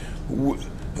say,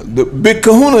 the big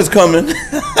kahuna is coming.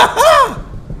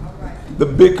 The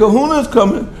big kahuna is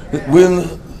coming. We're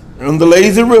on the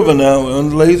lazy river now. We're on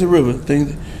the lazy river.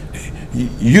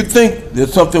 You think that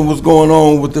something was going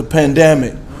on with the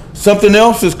pandemic. Something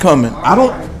else is coming. I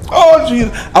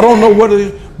don't know what it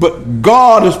is, but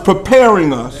God is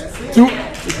preparing us.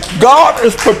 God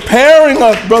is preparing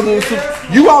us, brothers and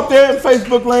sisters. You out there in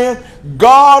Facebook land,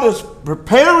 God is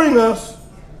preparing us.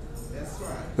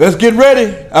 Let's get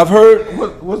ready. I've heard,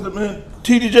 what's the man?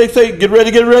 TDJ say, get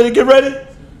ready, get ready, get ready.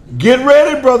 Get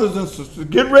ready, brothers and sisters.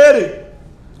 Get ready.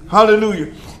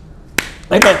 Hallelujah.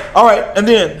 Amen. All right, and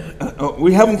then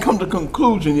we haven't come to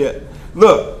conclusion yet.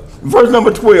 Look, verse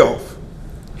number 12.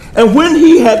 And when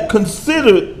he had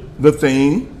considered the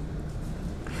thing,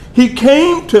 he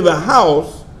came to the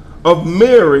house of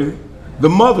Mary, the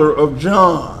mother of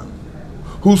John,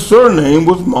 whose surname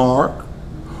was Mark,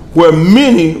 where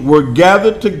many were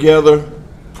gathered together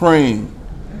praying.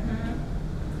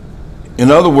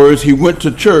 In other words, he went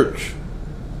to church.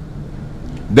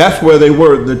 That's where they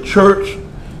were. The church,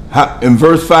 in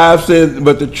verse 5 said,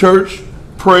 but the church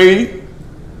prayed.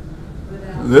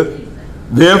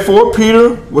 Therefore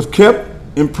Peter was kept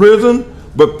in prison,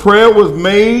 but prayer was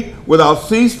made without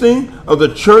ceasing of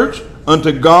the church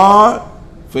unto God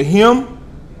for him.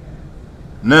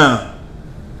 Now,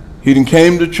 he done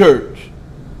came to church.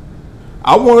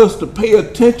 I want us to pay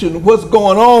attention to what's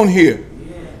going on here.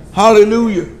 Yes.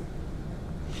 Hallelujah.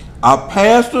 Our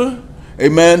pastor,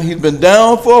 amen, he's been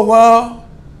down for a while.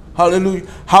 Hallelujah.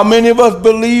 How many of us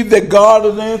believe that God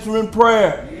is answering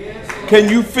prayer? Yes. Can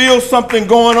you feel something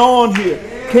going on here?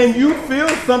 Yes. Can you feel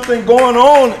something going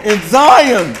on in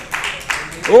Zion?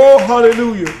 Oh,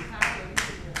 hallelujah.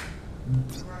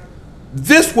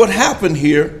 This what happened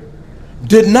here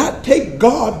did not take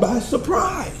God by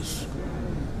surprise.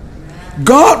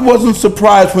 God wasn't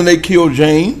surprised when they killed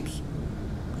James.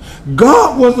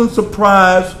 God wasn't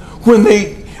surprised when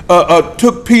they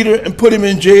took Peter and put him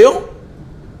in jail.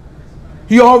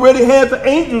 He already had the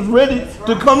angels ready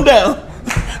to come down.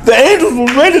 The angels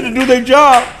were ready to do their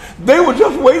job. They were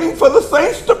just waiting for the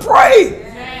saints to pray.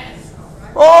 Yes.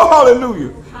 Oh,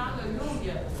 hallelujah.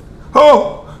 Hallelujah.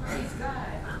 Oh,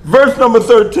 verse number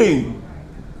 13.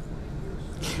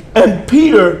 And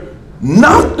Peter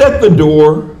knocked at the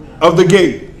door of the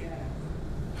gate.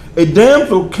 A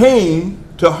damsel came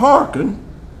to hearken,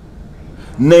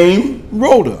 named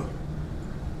Rhoda.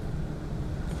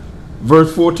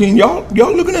 Verse 14, y'all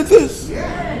looking at this?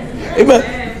 Yes.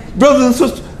 Amen. Brothers and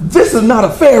sisters, this is not a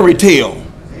fairy tale.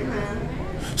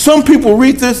 Amen. Some people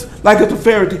read this like it's a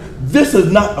fairy tale. This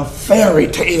is not a fairy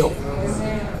tale.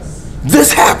 Yes.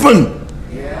 This happened.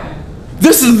 Yeah.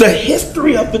 This is the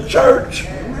history of the church.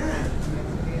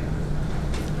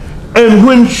 And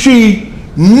when she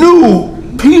knew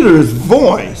Peter's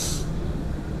voice,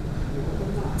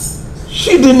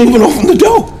 she didn't even open the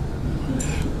door.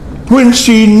 When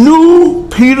she knew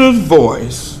Peter's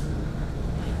voice,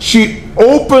 she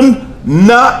opened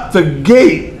not the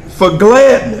gate for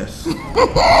gladness,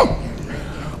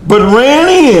 but ran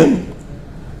in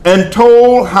and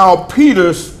told how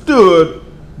Peter stood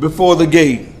before the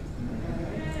gate.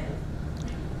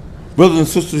 Brothers and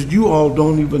sisters, you all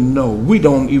don't even know, we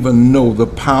don't even know the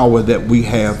power that we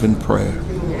have in prayer.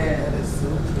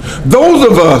 Those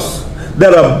of us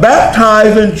that are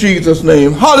baptized in Jesus'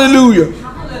 name, hallelujah.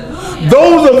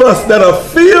 Those of us that are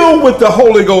filled with the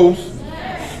Holy Ghost,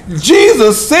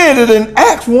 Jesus said it in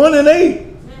Acts 1 and 8.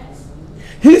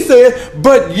 He said,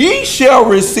 but ye shall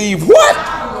receive what?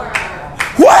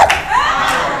 What?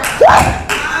 What?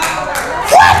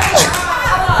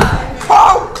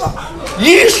 What?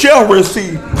 Ye shall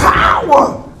receive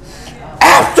power.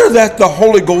 After that, the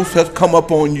Holy Ghost has come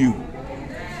upon you.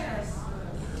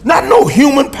 Not no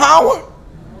human power.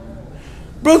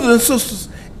 Brothers and sisters,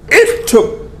 it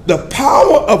took the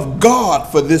power of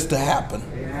God for this to happen.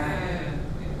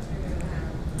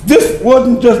 This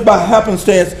wasn't just by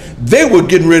happenstance. They were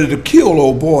getting ready to kill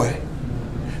old boy.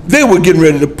 They were getting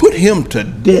ready to put him to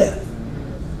death.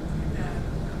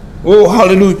 Oh,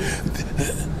 hallelujah.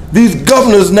 These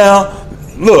governors now,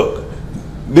 look,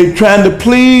 they're trying to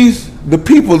please the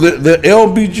people, the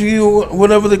LBG or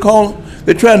whatever they call them.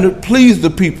 They're trying to please the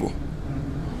people.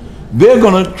 They're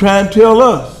going to try and tell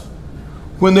us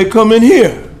when they come in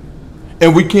here,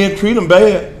 and we can't treat them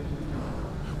bad.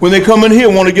 When they come in here,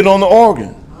 want to get on the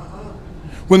organ.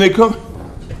 When they come,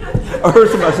 I heard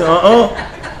somebody say,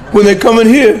 When they come in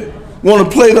here, want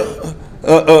to play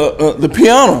the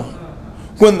piano.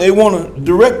 When they want to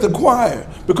direct the choir,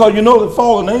 because you know they're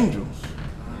fallen angels.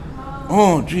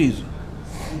 Oh, Jesus.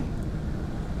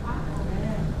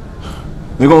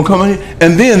 They're going to come in here,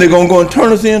 and then they're going to go and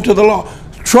turn us into the law.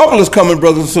 Trouble is coming,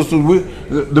 brothers and sisters.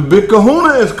 The big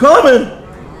kahuna is coming.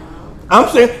 I'm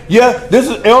saying, yeah, this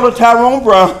is Elder Tyrone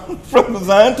Brown from the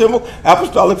Zion Temple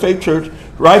Apostolic Faith Church,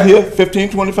 right here,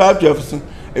 1525 Jefferson.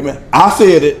 Amen. I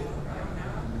said it.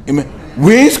 Amen.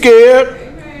 We ain't scared.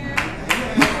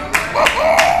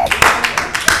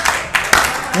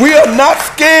 We are not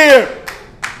scared.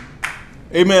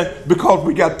 Amen. Because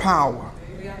we got power.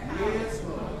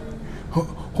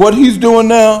 What he's doing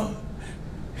now,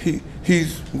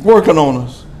 he's working on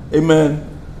us. Amen.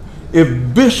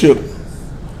 If Bishop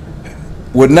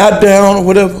were not down or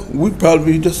whatever, we'd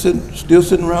probably be just still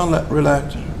sitting around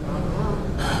relaxing.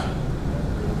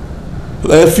 The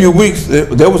last few weeks,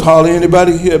 there was hardly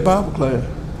anybody here at Bible class.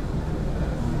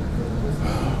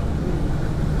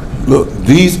 Look,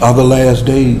 these are the last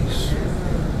days.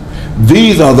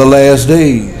 These are the last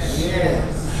days.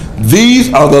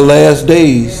 These are the last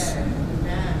days.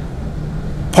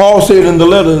 Paul said in the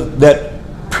letter that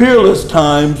peerless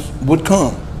times would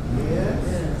come.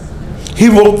 He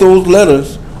wrote those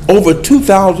letters over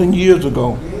 2,000 years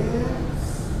ago.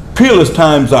 Peerless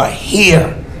times are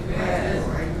here.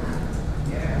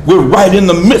 We're right in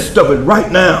the midst of it right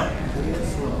now.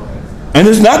 And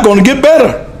it's not going to get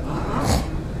better.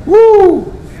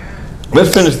 Woo!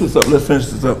 Let's finish this up. Let's finish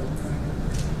this up.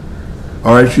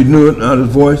 All right, she knew it out of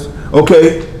his voice.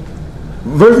 Okay.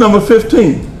 Verse number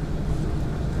 15.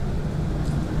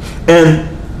 And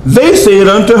they said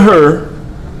unto her,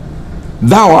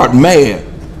 thou art mad.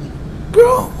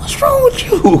 Girl, what's wrong with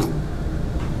you?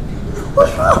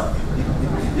 What's wrong?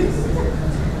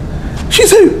 She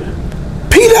said,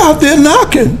 Peter out there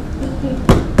knocking.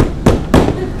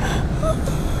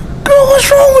 Girl, what's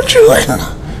wrong with you?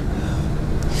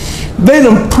 They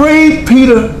done prayed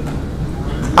Peter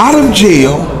out of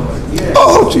jail.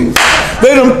 Oh, Jesus.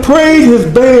 They done prayed his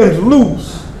bands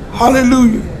loose.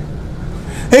 Hallelujah.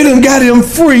 They done got him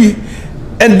free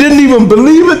and didn't even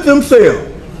believe it themselves.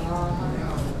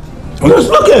 Let's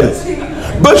look at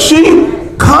it. But she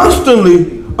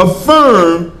constantly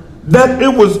affirmed that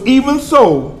it was even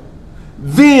so.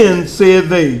 Then said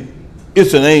they,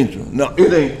 it's an angel. No,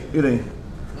 it ain't. It ain't.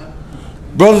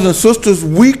 Brothers and sisters,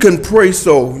 we can pray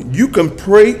so. You can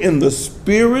pray in the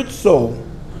spirit so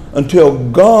until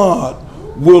God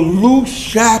will loose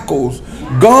shackles.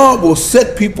 God will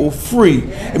set people free.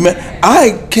 Amen.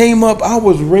 I came up, I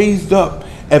was raised up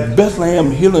at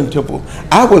Bethlehem Healing Temple.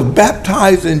 I was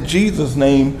baptized in Jesus'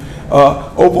 name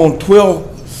over on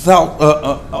 12 South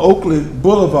Oakley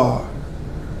Boulevard.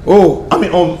 Oh, I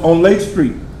mean on Lake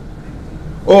Street.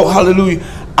 Oh, hallelujah.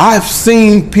 I've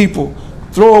seen people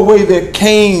throw away their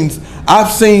canes.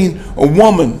 I've seen a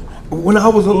woman, when I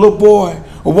was a little boy,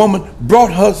 a woman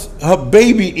brought her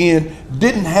baby in,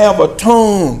 didn't have a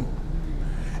tongue,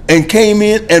 and came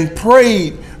in and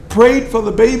prayed for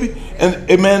the baby, and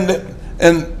amen.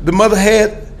 And the mother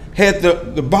had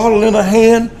the bottle in her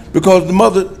hand, because the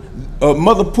mother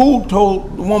Poole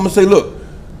told the woman, say, look,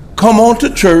 come on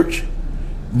to church,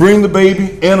 bring the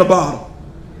baby and a bottle.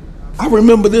 I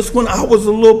remember this when I was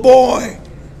a little boy.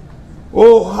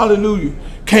 Oh, hallelujah.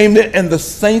 Came there, and the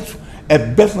saints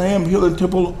at Bethlehem Healing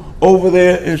Temple over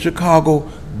there in Chicago,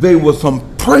 they were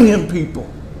some praying people.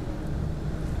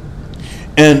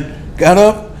 And got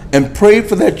up and prayed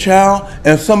for that child,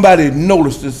 and somebody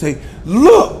noticed and say,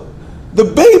 look, the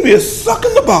baby is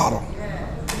sucking the bottle.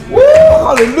 Woo,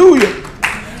 hallelujah.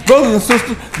 Brothers and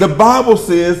sisters, the Bible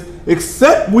says,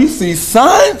 except we see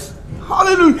signs,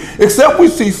 hallelujah, except we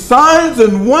see signs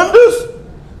and wonders,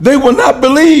 they will not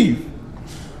believe.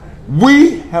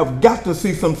 We have got to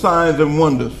see some signs and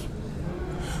wonders.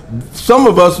 Some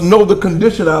of us know the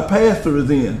condition our pastor is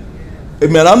in.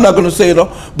 Amen. I'm not going to say it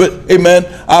all, but amen,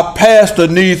 our pastor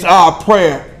needs our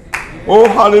prayer. Oh,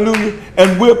 hallelujah.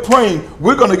 And we're praying.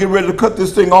 We're going to get ready to cut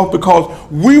this thing off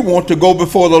because we want to go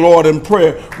before the Lord in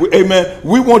prayer. Amen.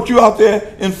 We want you out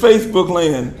there in Facebook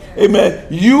land. Amen.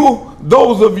 You,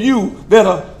 those of you that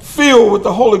are filled with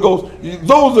the Holy Ghost,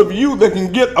 those of you that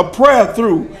can get a prayer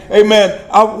through. Amen.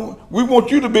 We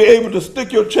want you to be able to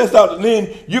stick your chest out, and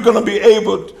then you're going to be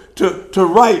able to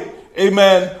write.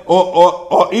 Amen.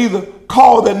 Or either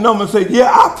call that number and say,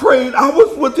 yeah, I prayed. I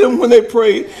was with them when they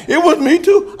prayed. It was me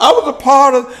too. I was a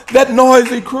part of that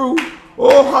noisy crew.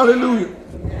 Oh, hallelujah.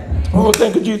 Oh,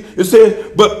 thank you, Jesus. It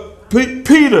says, but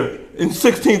Peter, in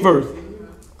 16th verse,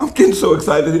 I'm getting so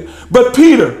excited here. But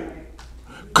Peter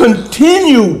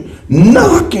continued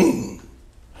knocking.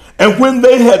 And when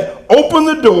they had opened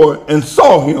the door and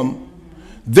saw him,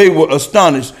 they were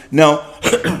astonished. Now,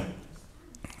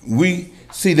 we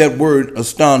see that word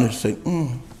astonished. Say,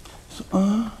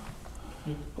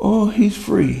 oh, he's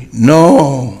free.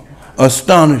 No,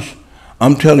 astonished.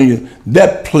 I'm telling you,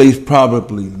 that place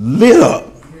probably lit up.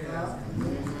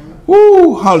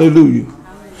 Woo, hallelujah.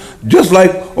 Just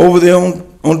like over there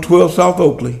on 12 South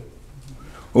Oakley.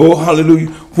 Oh, hallelujah.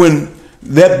 When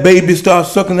that baby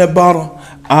starts sucking that bottle,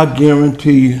 I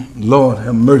guarantee you, Lord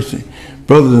have mercy.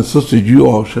 Brothers and sisters, you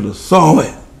all should have saw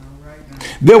it.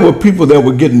 There were people that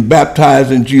were getting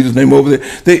baptized in Jesus' name over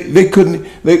there. They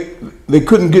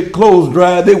couldn't get clothes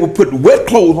dry. They would put wet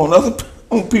clothes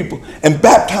on people and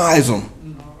baptize them.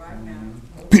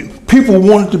 People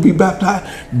wanted to be baptized.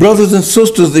 Brothers and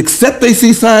sisters, except they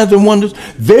see signs and wonders,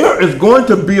 there is going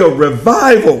to be a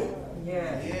revival.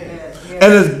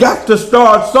 And it's got to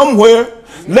start somewhere.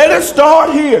 Let it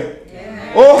start here.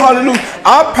 Oh, hallelujah.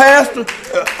 Our pastor,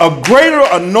 a greater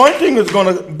anointing is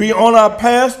going to be on our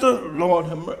pastor. Lord,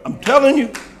 I'm telling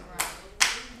you.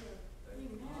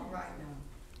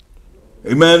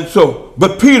 Amen. So,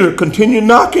 but Peter continued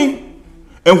knocking,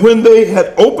 and when they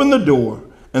had opened the door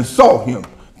and saw him,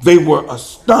 they were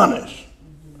astonished.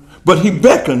 But he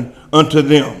beckoned unto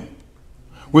them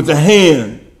with the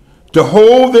hand to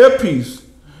hold their peace,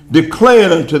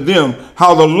 declared unto them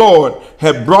how the Lord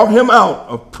had brought him out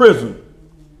of prison.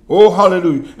 Oh,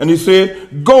 hallelujah. And he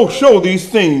said, go show these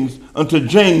things unto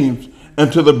James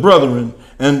and to the brethren.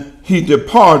 And he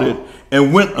departed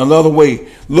and went another way.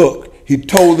 Look, he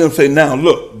told them, say, now,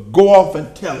 look, go off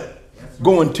and tell it.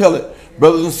 Go and tell it.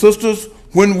 Brothers and sisters,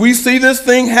 when we see this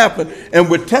thing happen, and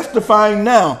we're testifying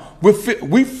now, we're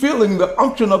feeling the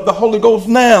unction of the Holy Ghost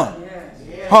now.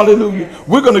 Hallelujah.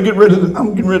 We're going to get ready to,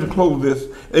 I'm getting ready to close this.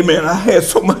 Amen. I had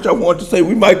so much I wanted to say.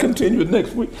 We might continue it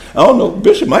next week. I don't know.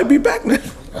 Bishop might be back next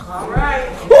week. All right.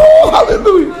 Oh,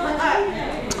 hallelujah.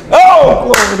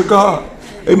 Oh, glory to God.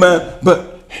 Amen.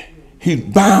 But he's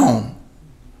bound.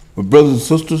 But brothers and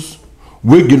sisters,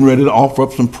 we're getting ready to offer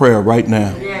up some prayer right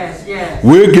now. Yes, yes.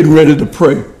 We're getting ready to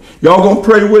pray. Y'all going to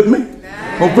pray with me?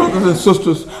 Oh, brothers and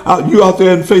sisters, you out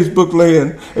there in Facebook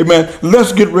land, amen,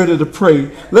 let's get ready to pray.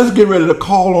 Let's get ready to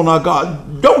call on our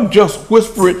God. Don't just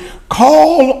whisper it.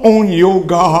 Call on your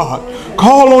God.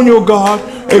 Call on your God.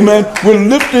 Amen. We're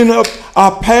lifting up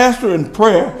our pastor in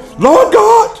prayer. Lord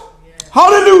God,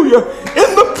 hallelujah,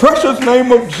 in the precious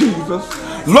name of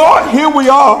Jesus. Lord, here we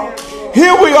are.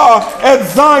 Here we are at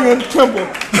Zion Temple.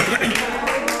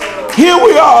 Here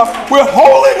we are. We're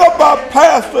holding up our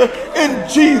pastor in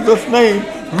Jesus' name.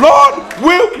 Lord,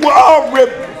 we are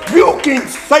rebuking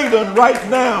Satan right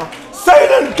now.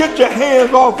 Satan, get your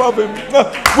hands off of him.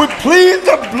 We plead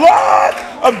the blood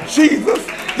of Jesus.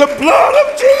 The blood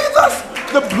of Jesus.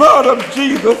 The blood of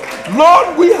Jesus.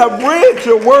 Lord, we have read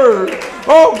your word.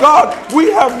 Oh God,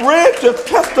 we have read your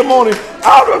testimony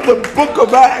out of the book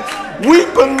of Acts. We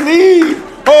believe,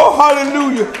 oh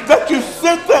hallelujah, that you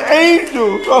sent the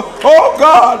angels, oh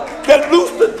God, that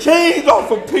loosed the chains off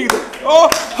of Peter. Oh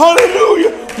hallelujah,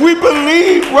 we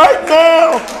believe right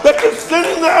now that you're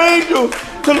sending the angels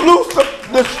to loose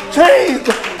the chains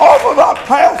off of our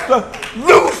pastor.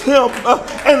 Loose him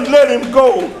and let him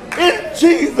go. In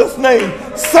Jesus' name,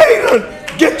 Satan,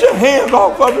 Get your hands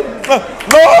off of it.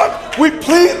 Lord, we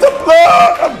plead the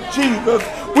blood of Jesus.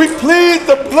 We plead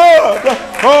the blood,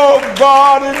 oh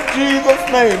God, in Jesus'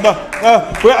 name.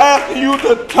 We're asking you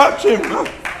to touch him.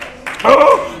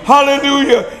 Oh,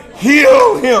 hallelujah.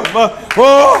 Heal him.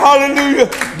 Oh, hallelujah.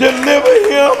 Deliver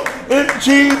him in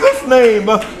Jesus' name.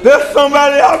 There's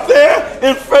somebody out there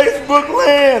in Facebook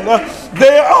land.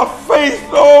 They are faced,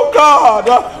 oh God,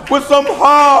 with some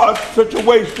hard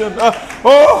situation.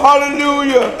 Oh,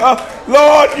 hallelujah.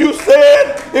 Lord, you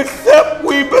said, except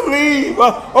we believe.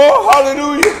 Oh,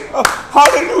 hallelujah.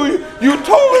 Hallelujah. You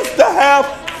told us to have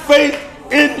faith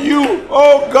in you,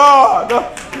 oh God.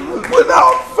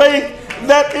 Without faith,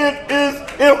 that it is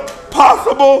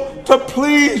impossible to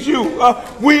please you.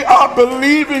 We are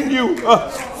believing you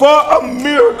for a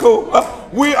miracle.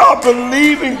 We are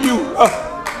believing you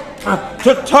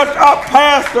to touch our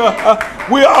pastor.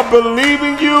 We are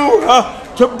believing you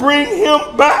to bring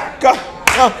him back.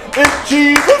 In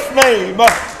Jesus' name,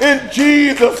 in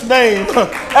Jesus' name,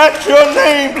 at your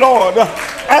name, Lord,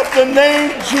 at the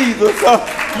name Jesus,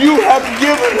 you have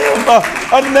given him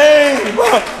a name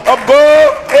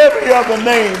above every other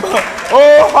name.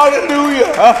 Oh,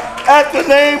 hallelujah. At the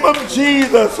name of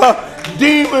Jesus,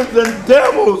 demons and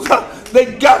devils, they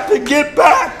got to get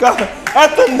back.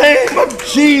 At the name of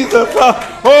Jesus,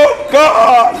 oh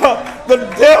God, the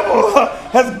devil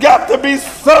has got to be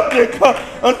subject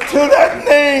unto that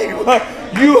name.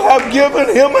 You have given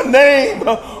him a name.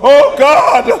 Oh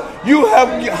God, you have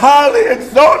highly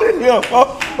exalted him.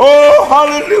 Oh,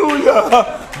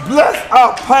 hallelujah. Bless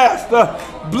our pastor.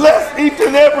 Bless each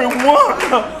and every one,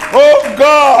 oh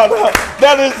God,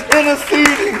 that is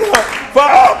interceding for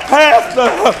our pastor.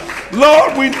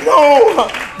 Lord, we know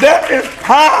there is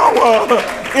power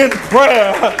in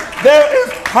prayer. There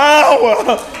is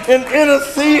power in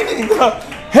interceding.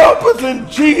 Help us in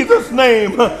Jesus'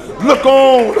 name. Look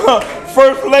on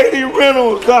First Lady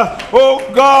Reynolds, oh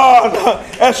God,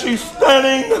 as she's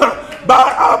standing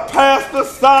by our pastor's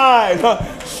side.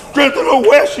 Strengthen her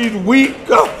where she's weak.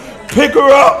 Pick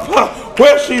her up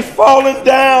where she's fallen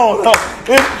down.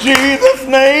 In Jesus'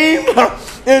 name.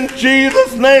 In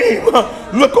Jesus' name,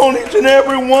 look on each and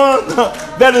every one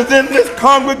that is in this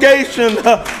congregation.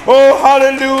 Oh,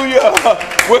 hallelujah.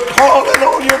 We're calling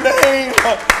on your name.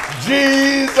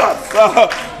 Jesus,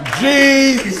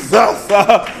 Jesus,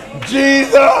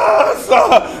 Jesus,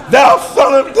 thou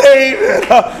son of David,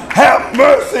 have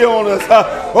mercy on us.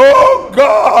 Oh,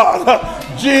 God,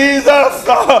 Jesus,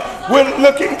 we're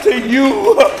looking to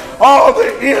you, all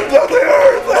the ends of the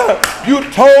earth. You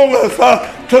told us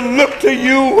to look to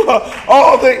you,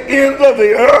 all the ends of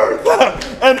the earth,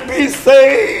 and be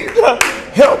saved.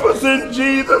 Help us in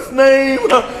Jesus' name.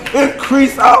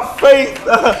 Increase our faith.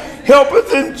 Help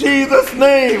us in Jesus'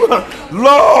 name.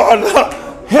 Lord,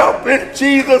 help in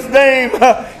Jesus' name.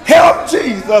 Help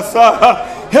Jesus.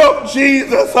 Help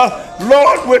Jesus.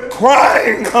 Lord, we're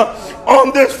crying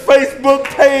on this Facebook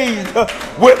page.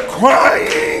 We're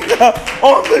crying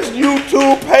on this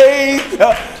YouTube page.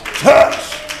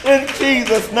 Touch in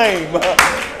Jesus' name.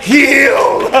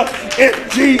 Heal in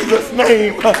Jesus'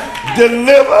 name.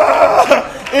 Deliver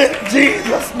in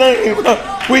Jesus' name.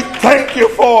 We thank you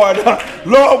for it.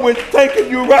 Lord, we're thanking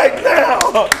you right now.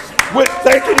 We're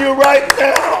thanking you right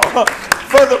now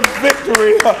for the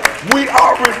victory. We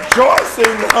are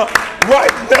rejoicing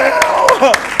right now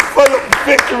for the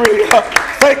victory.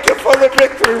 Thank you for the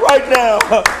victory right now.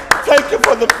 Thank you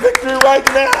for the victory right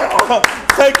now.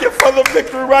 Thank you for the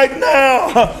victory right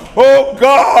now. Oh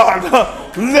God,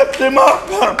 lift him up.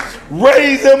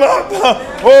 Raise him up.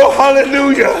 Oh,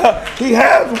 hallelujah. He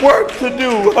has work to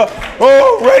do.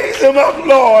 Oh, raise him up,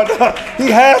 Lord.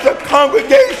 He has a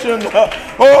congregation.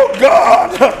 Oh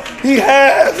God, he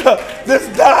has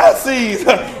this diocese.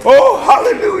 Oh,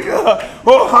 hallelujah.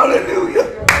 Oh, hallelujah.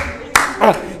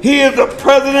 He is the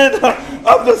president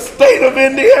of the state of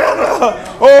Indiana.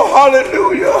 Oh,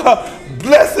 hallelujah.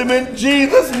 Bless him in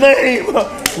Jesus' name.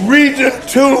 Region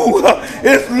 2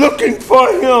 is looking for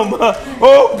him.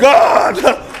 Oh, God,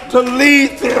 to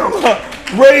lead them.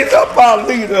 Raise up our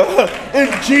leader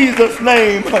in Jesus'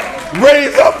 name.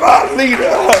 Raise up our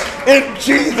leader in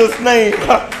Jesus' name.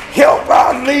 Help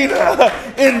our leader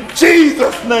in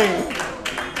Jesus' name.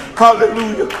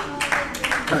 Hallelujah.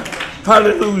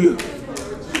 Hallelujah.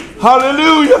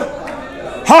 Hallelujah.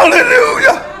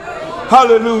 Hallelujah.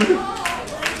 Hallelujah.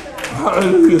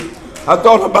 Hallelujah. I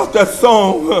thought about that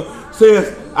song.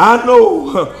 Says, I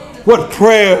know what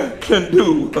prayer can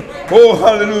do. Oh,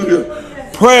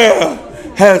 hallelujah. Prayer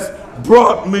has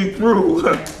brought me through.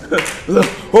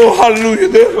 Oh, hallelujah.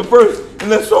 There's a verse in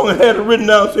that song I had it written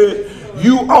down. Said,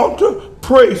 you ought to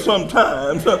pray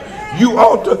sometimes. You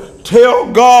ought to tell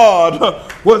God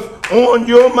what's on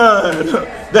your mind.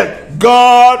 That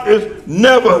God is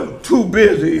never too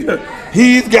busy.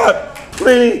 He's got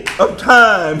plenty of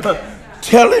time.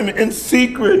 Tell him in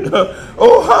secret.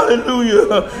 Oh,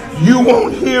 hallelujah. You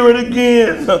won't hear it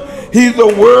again. He's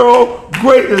the world's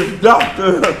greatest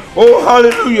doctor. Oh,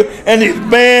 hallelujah. And he's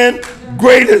man's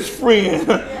greatest friend.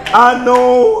 I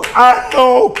know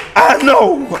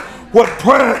what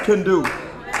prayer can do.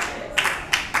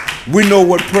 We know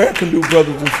what prayer can do,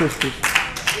 brothers and sisters.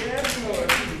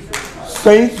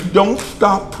 Saints, don't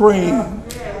stop praying.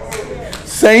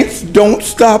 Saints, don't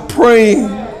stop praying.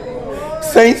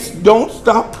 Saints, don't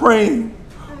stop praying.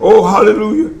 Oh,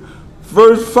 hallelujah.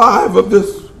 Verse 5 of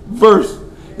this verse,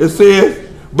 it says,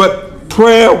 but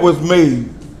prayer was made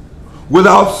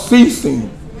without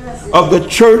ceasing of the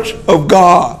church of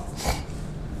God.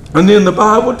 And then the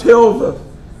Bible tells us,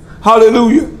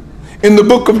 hallelujah, in the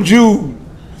book of Jude,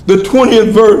 the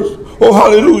 20th verse, oh,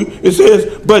 hallelujah, it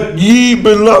says, but ye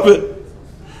beloved,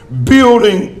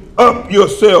 building up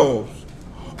yourselves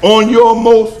on your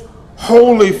most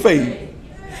holy faith.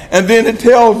 And then it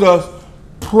tells us,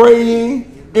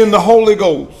 praying in the Holy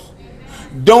Ghost.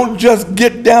 Don't just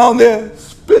get down there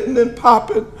spitting and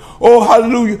popping. Oh,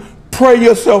 hallelujah. Pray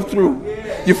yourself through.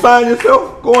 You find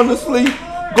yourself going to sleep,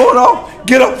 going off,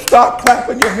 get up, start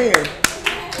clapping your hands.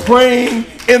 Praying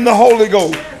in the Holy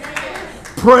Ghost.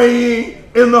 Praying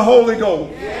in the Holy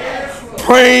Ghost.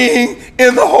 Praying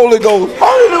in the Holy Ghost.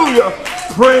 Hallelujah.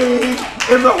 Praying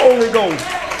in the Holy Ghost.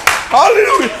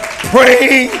 Hallelujah.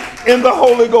 Praying in the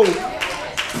Holy Ghost.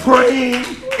 Praying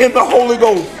in the Holy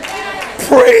Ghost.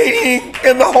 Praying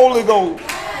in the Holy Ghost.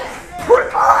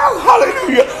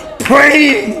 Hallelujah.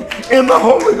 Praying in the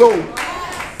Holy Ghost.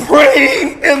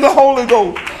 Praying in the Holy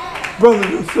Ghost.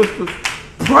 Brothers and sisters,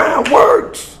 prayer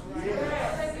works.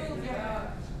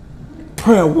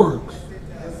 Prayer works.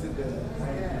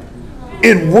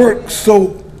 It works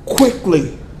so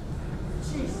quickly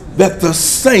that the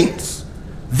saints,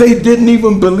 they didn't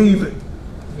even believe it.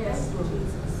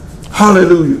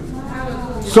 Hallelujah.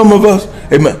 Some of us,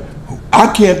 amen,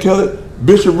 I can't tell it.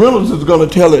 Bishop Reynolds is going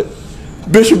to tell it.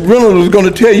 Bishop Reynolds is going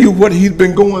to tell you what he's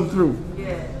been going through.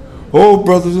 Oh,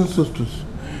 brothers and sisters.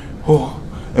 Oh,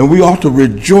 and we ought to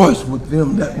rejoice with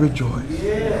them that rejoice.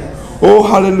 Oh,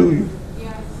 hallelujah.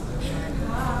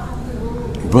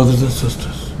 Brothers and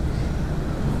sisters,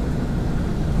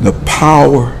 the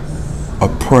power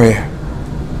of prayer.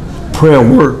 Prayer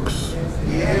works.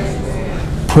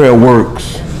 Prayer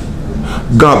works.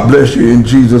 God bless you in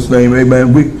Jesus' name.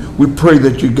 Amen. We pray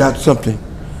that you got something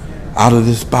out of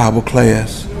this Bible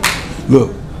class.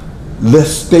 Look, let's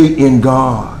stay in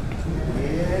God.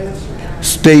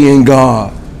 Stay in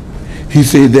God. He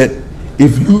said that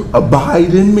if you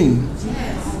abide in me,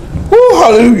 oh,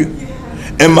 hallelujah,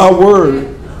 and my word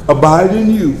abide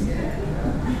in you,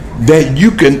 that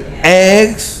you can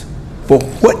ask for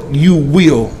what you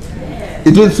will.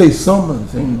 It didn't say some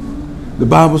things. The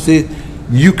Bible said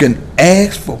you can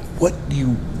ask for what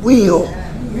you will.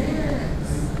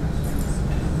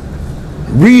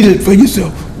 Read it for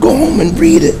yourself. Go home and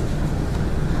read it.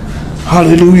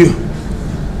 Hallelujah.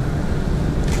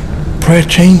 Prayer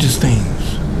changes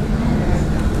things.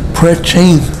 Prayer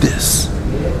changed this.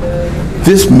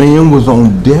 This man was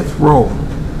on death row.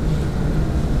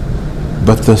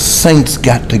 But the saints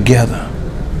got together.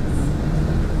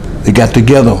 They got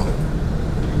together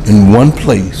in one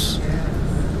place.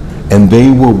 And they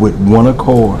were with one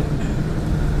accord.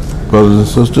 Brothers and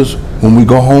sisters, when we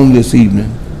go home this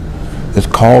evening, let's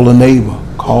call a neighbor,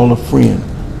 call a friend,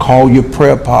 call your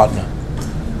prayer partner.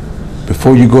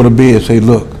 Before you go to bed, say,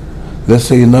 look, let's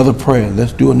say another prayer.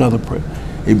 Let's do another prayer.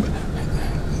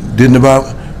 Didn't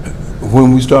about,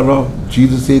 when we started off,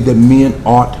 Jesus said that men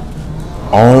ought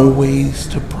always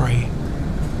to pray.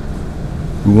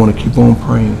 We want to keep on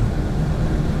praying.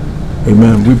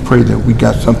 Amen. We pray that we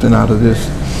got something out of this.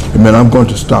 Amen. I'm going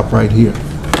to stop right here.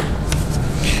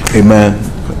 Amen.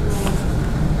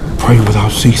 Pray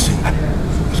without ceasing.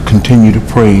 Let's continue to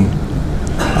pray.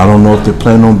 I don't know if they're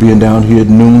planning on being down here at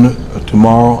noon or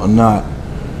tomorrow or not.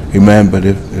 Amen. But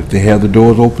if they have the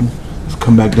doors open, let's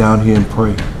come back down here and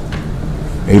pray.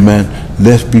 Amen.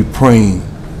 Let's be praying.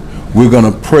 We're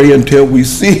going to pray until we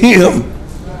see him.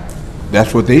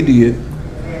 That's what they did.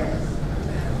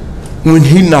 When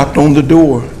he knocked on the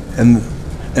door and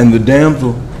the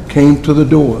damsel came to the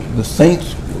door, the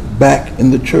saints back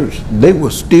in the church, they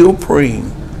were still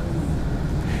praying.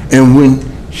 And when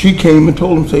she came and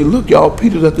told them, say, look, y'all,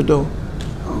 Peter's at the door.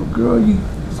 Oh, girl,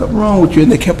 something wrong with you.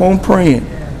 And they kept on praying.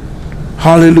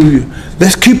 Hallelujah.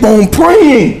 Let's keep on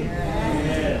praying.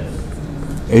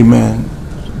 Amen.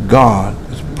 God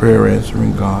is a prayer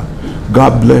answering God.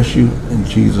 God bless you in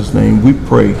Jesus' name. We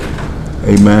pray,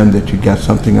 amen, that you got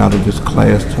something out of this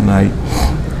class tonight.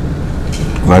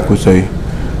 Like we say,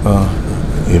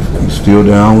 if you're still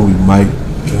down, we might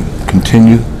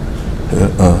continue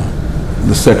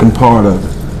the second part of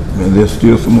it. And there's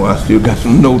still some more. I still got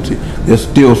some notes here. There's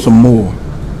still some more.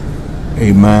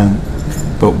 Amen.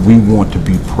 But we want to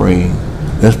be praying.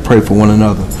 Let's pray for one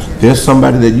another. There's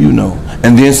somebody that you know.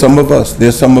 And then some of us.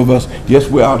 There's some of us. Yes,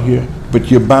 we're out here,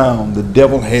 but you're bound. The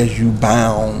devil has you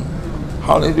bound.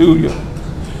 Hallelujah.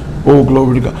 Oh,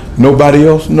 glory to God. Nobody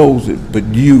else knows it but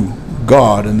you,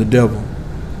 God, and the devil.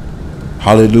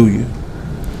 Hallelujah.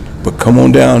 But come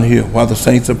on down here while the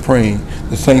saints are praying.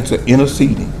 The saints are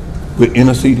interceding. We're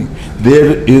interceding.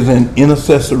 There is an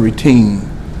intercessory team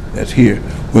that's here.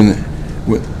 When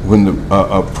the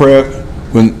prayer,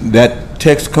 when that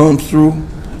text comes through,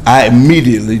 I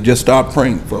immediately just start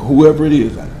praying for whoever it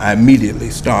is. I immediately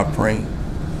start praying.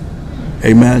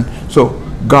 Amen. So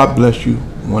God bless you,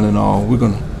 one and all. We're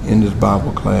going to end this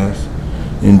Bible class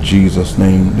in Jesus'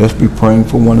 name. Let's be praying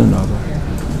for one another.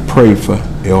 Pray for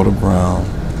Elder Brown.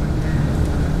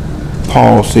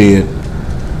 Paul said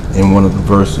in one of the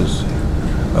verses,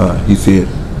 he said,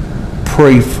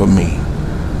 pray for me.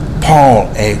 Paul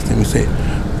asked him, he said,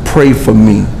 pray for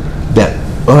me that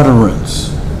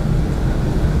utterance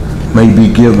may be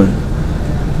given.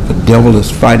 The devil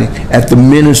is fighting at the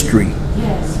ministry.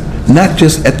 Yes. Not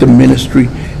just at the ministry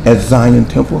at Zion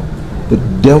Temple. The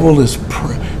devil is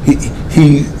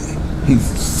he's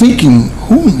seeking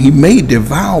whom he may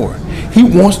devour. He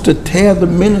wants to tear the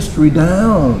ministry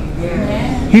down.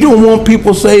 Amen. He don't want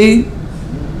people saved.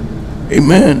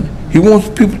 Amen. He wants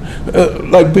people,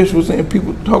 like Bishop was saying,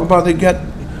 people talk about they got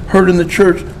hurt in the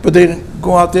church, but they didn't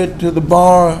go out there to the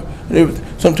bar.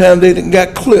 Sometimes they didn't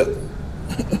got clipped.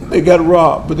 They got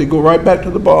robbed, but they go right back to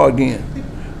the bar again.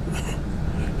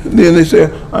 And then they say,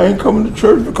 I ain't coming to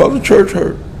church because the church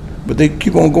hurt. But they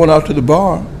keep on going out to the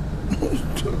bar.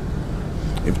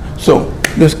 So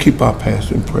let's keep our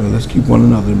pastor in prayer. Let's keep one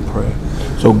another in prayer.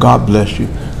 So God bless you.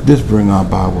 This bring our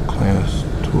Bible class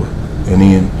to an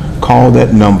end. Call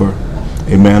that number,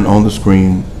 amen, on the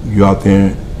screen. You out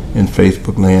there in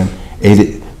Facebook land,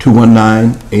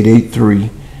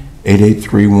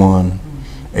 219-883-8831.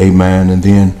 Amen. And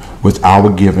then with our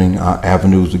giving, our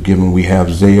avenues of giving, we have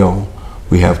Zelle,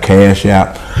 we have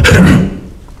Cashapp.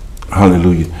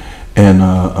 Hallelujah. And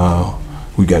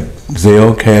we got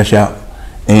Zelle, Cashapp,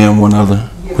 and one other.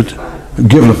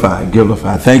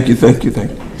 Givelify. Thank you.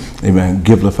 Amen.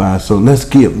 Givelify. So let's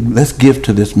give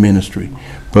to this ministry.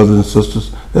 Brothers and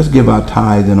sisters, let's give our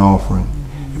tithe and offering.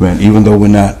 Amen. Even though we're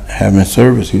not having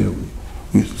service here,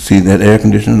 we see that air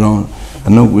conditioning on. I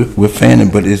know we're fanning,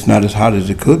 but it's not as hot as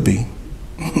it could be.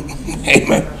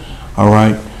 Amen. All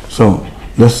right. So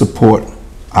let's support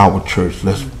our church.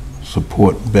 Let's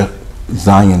support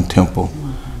Zion Temple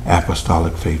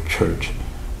Apostolic Faith Church.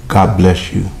 God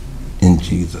bless you in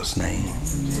Jesus' name.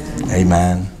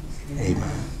 Amen.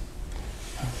 Amen.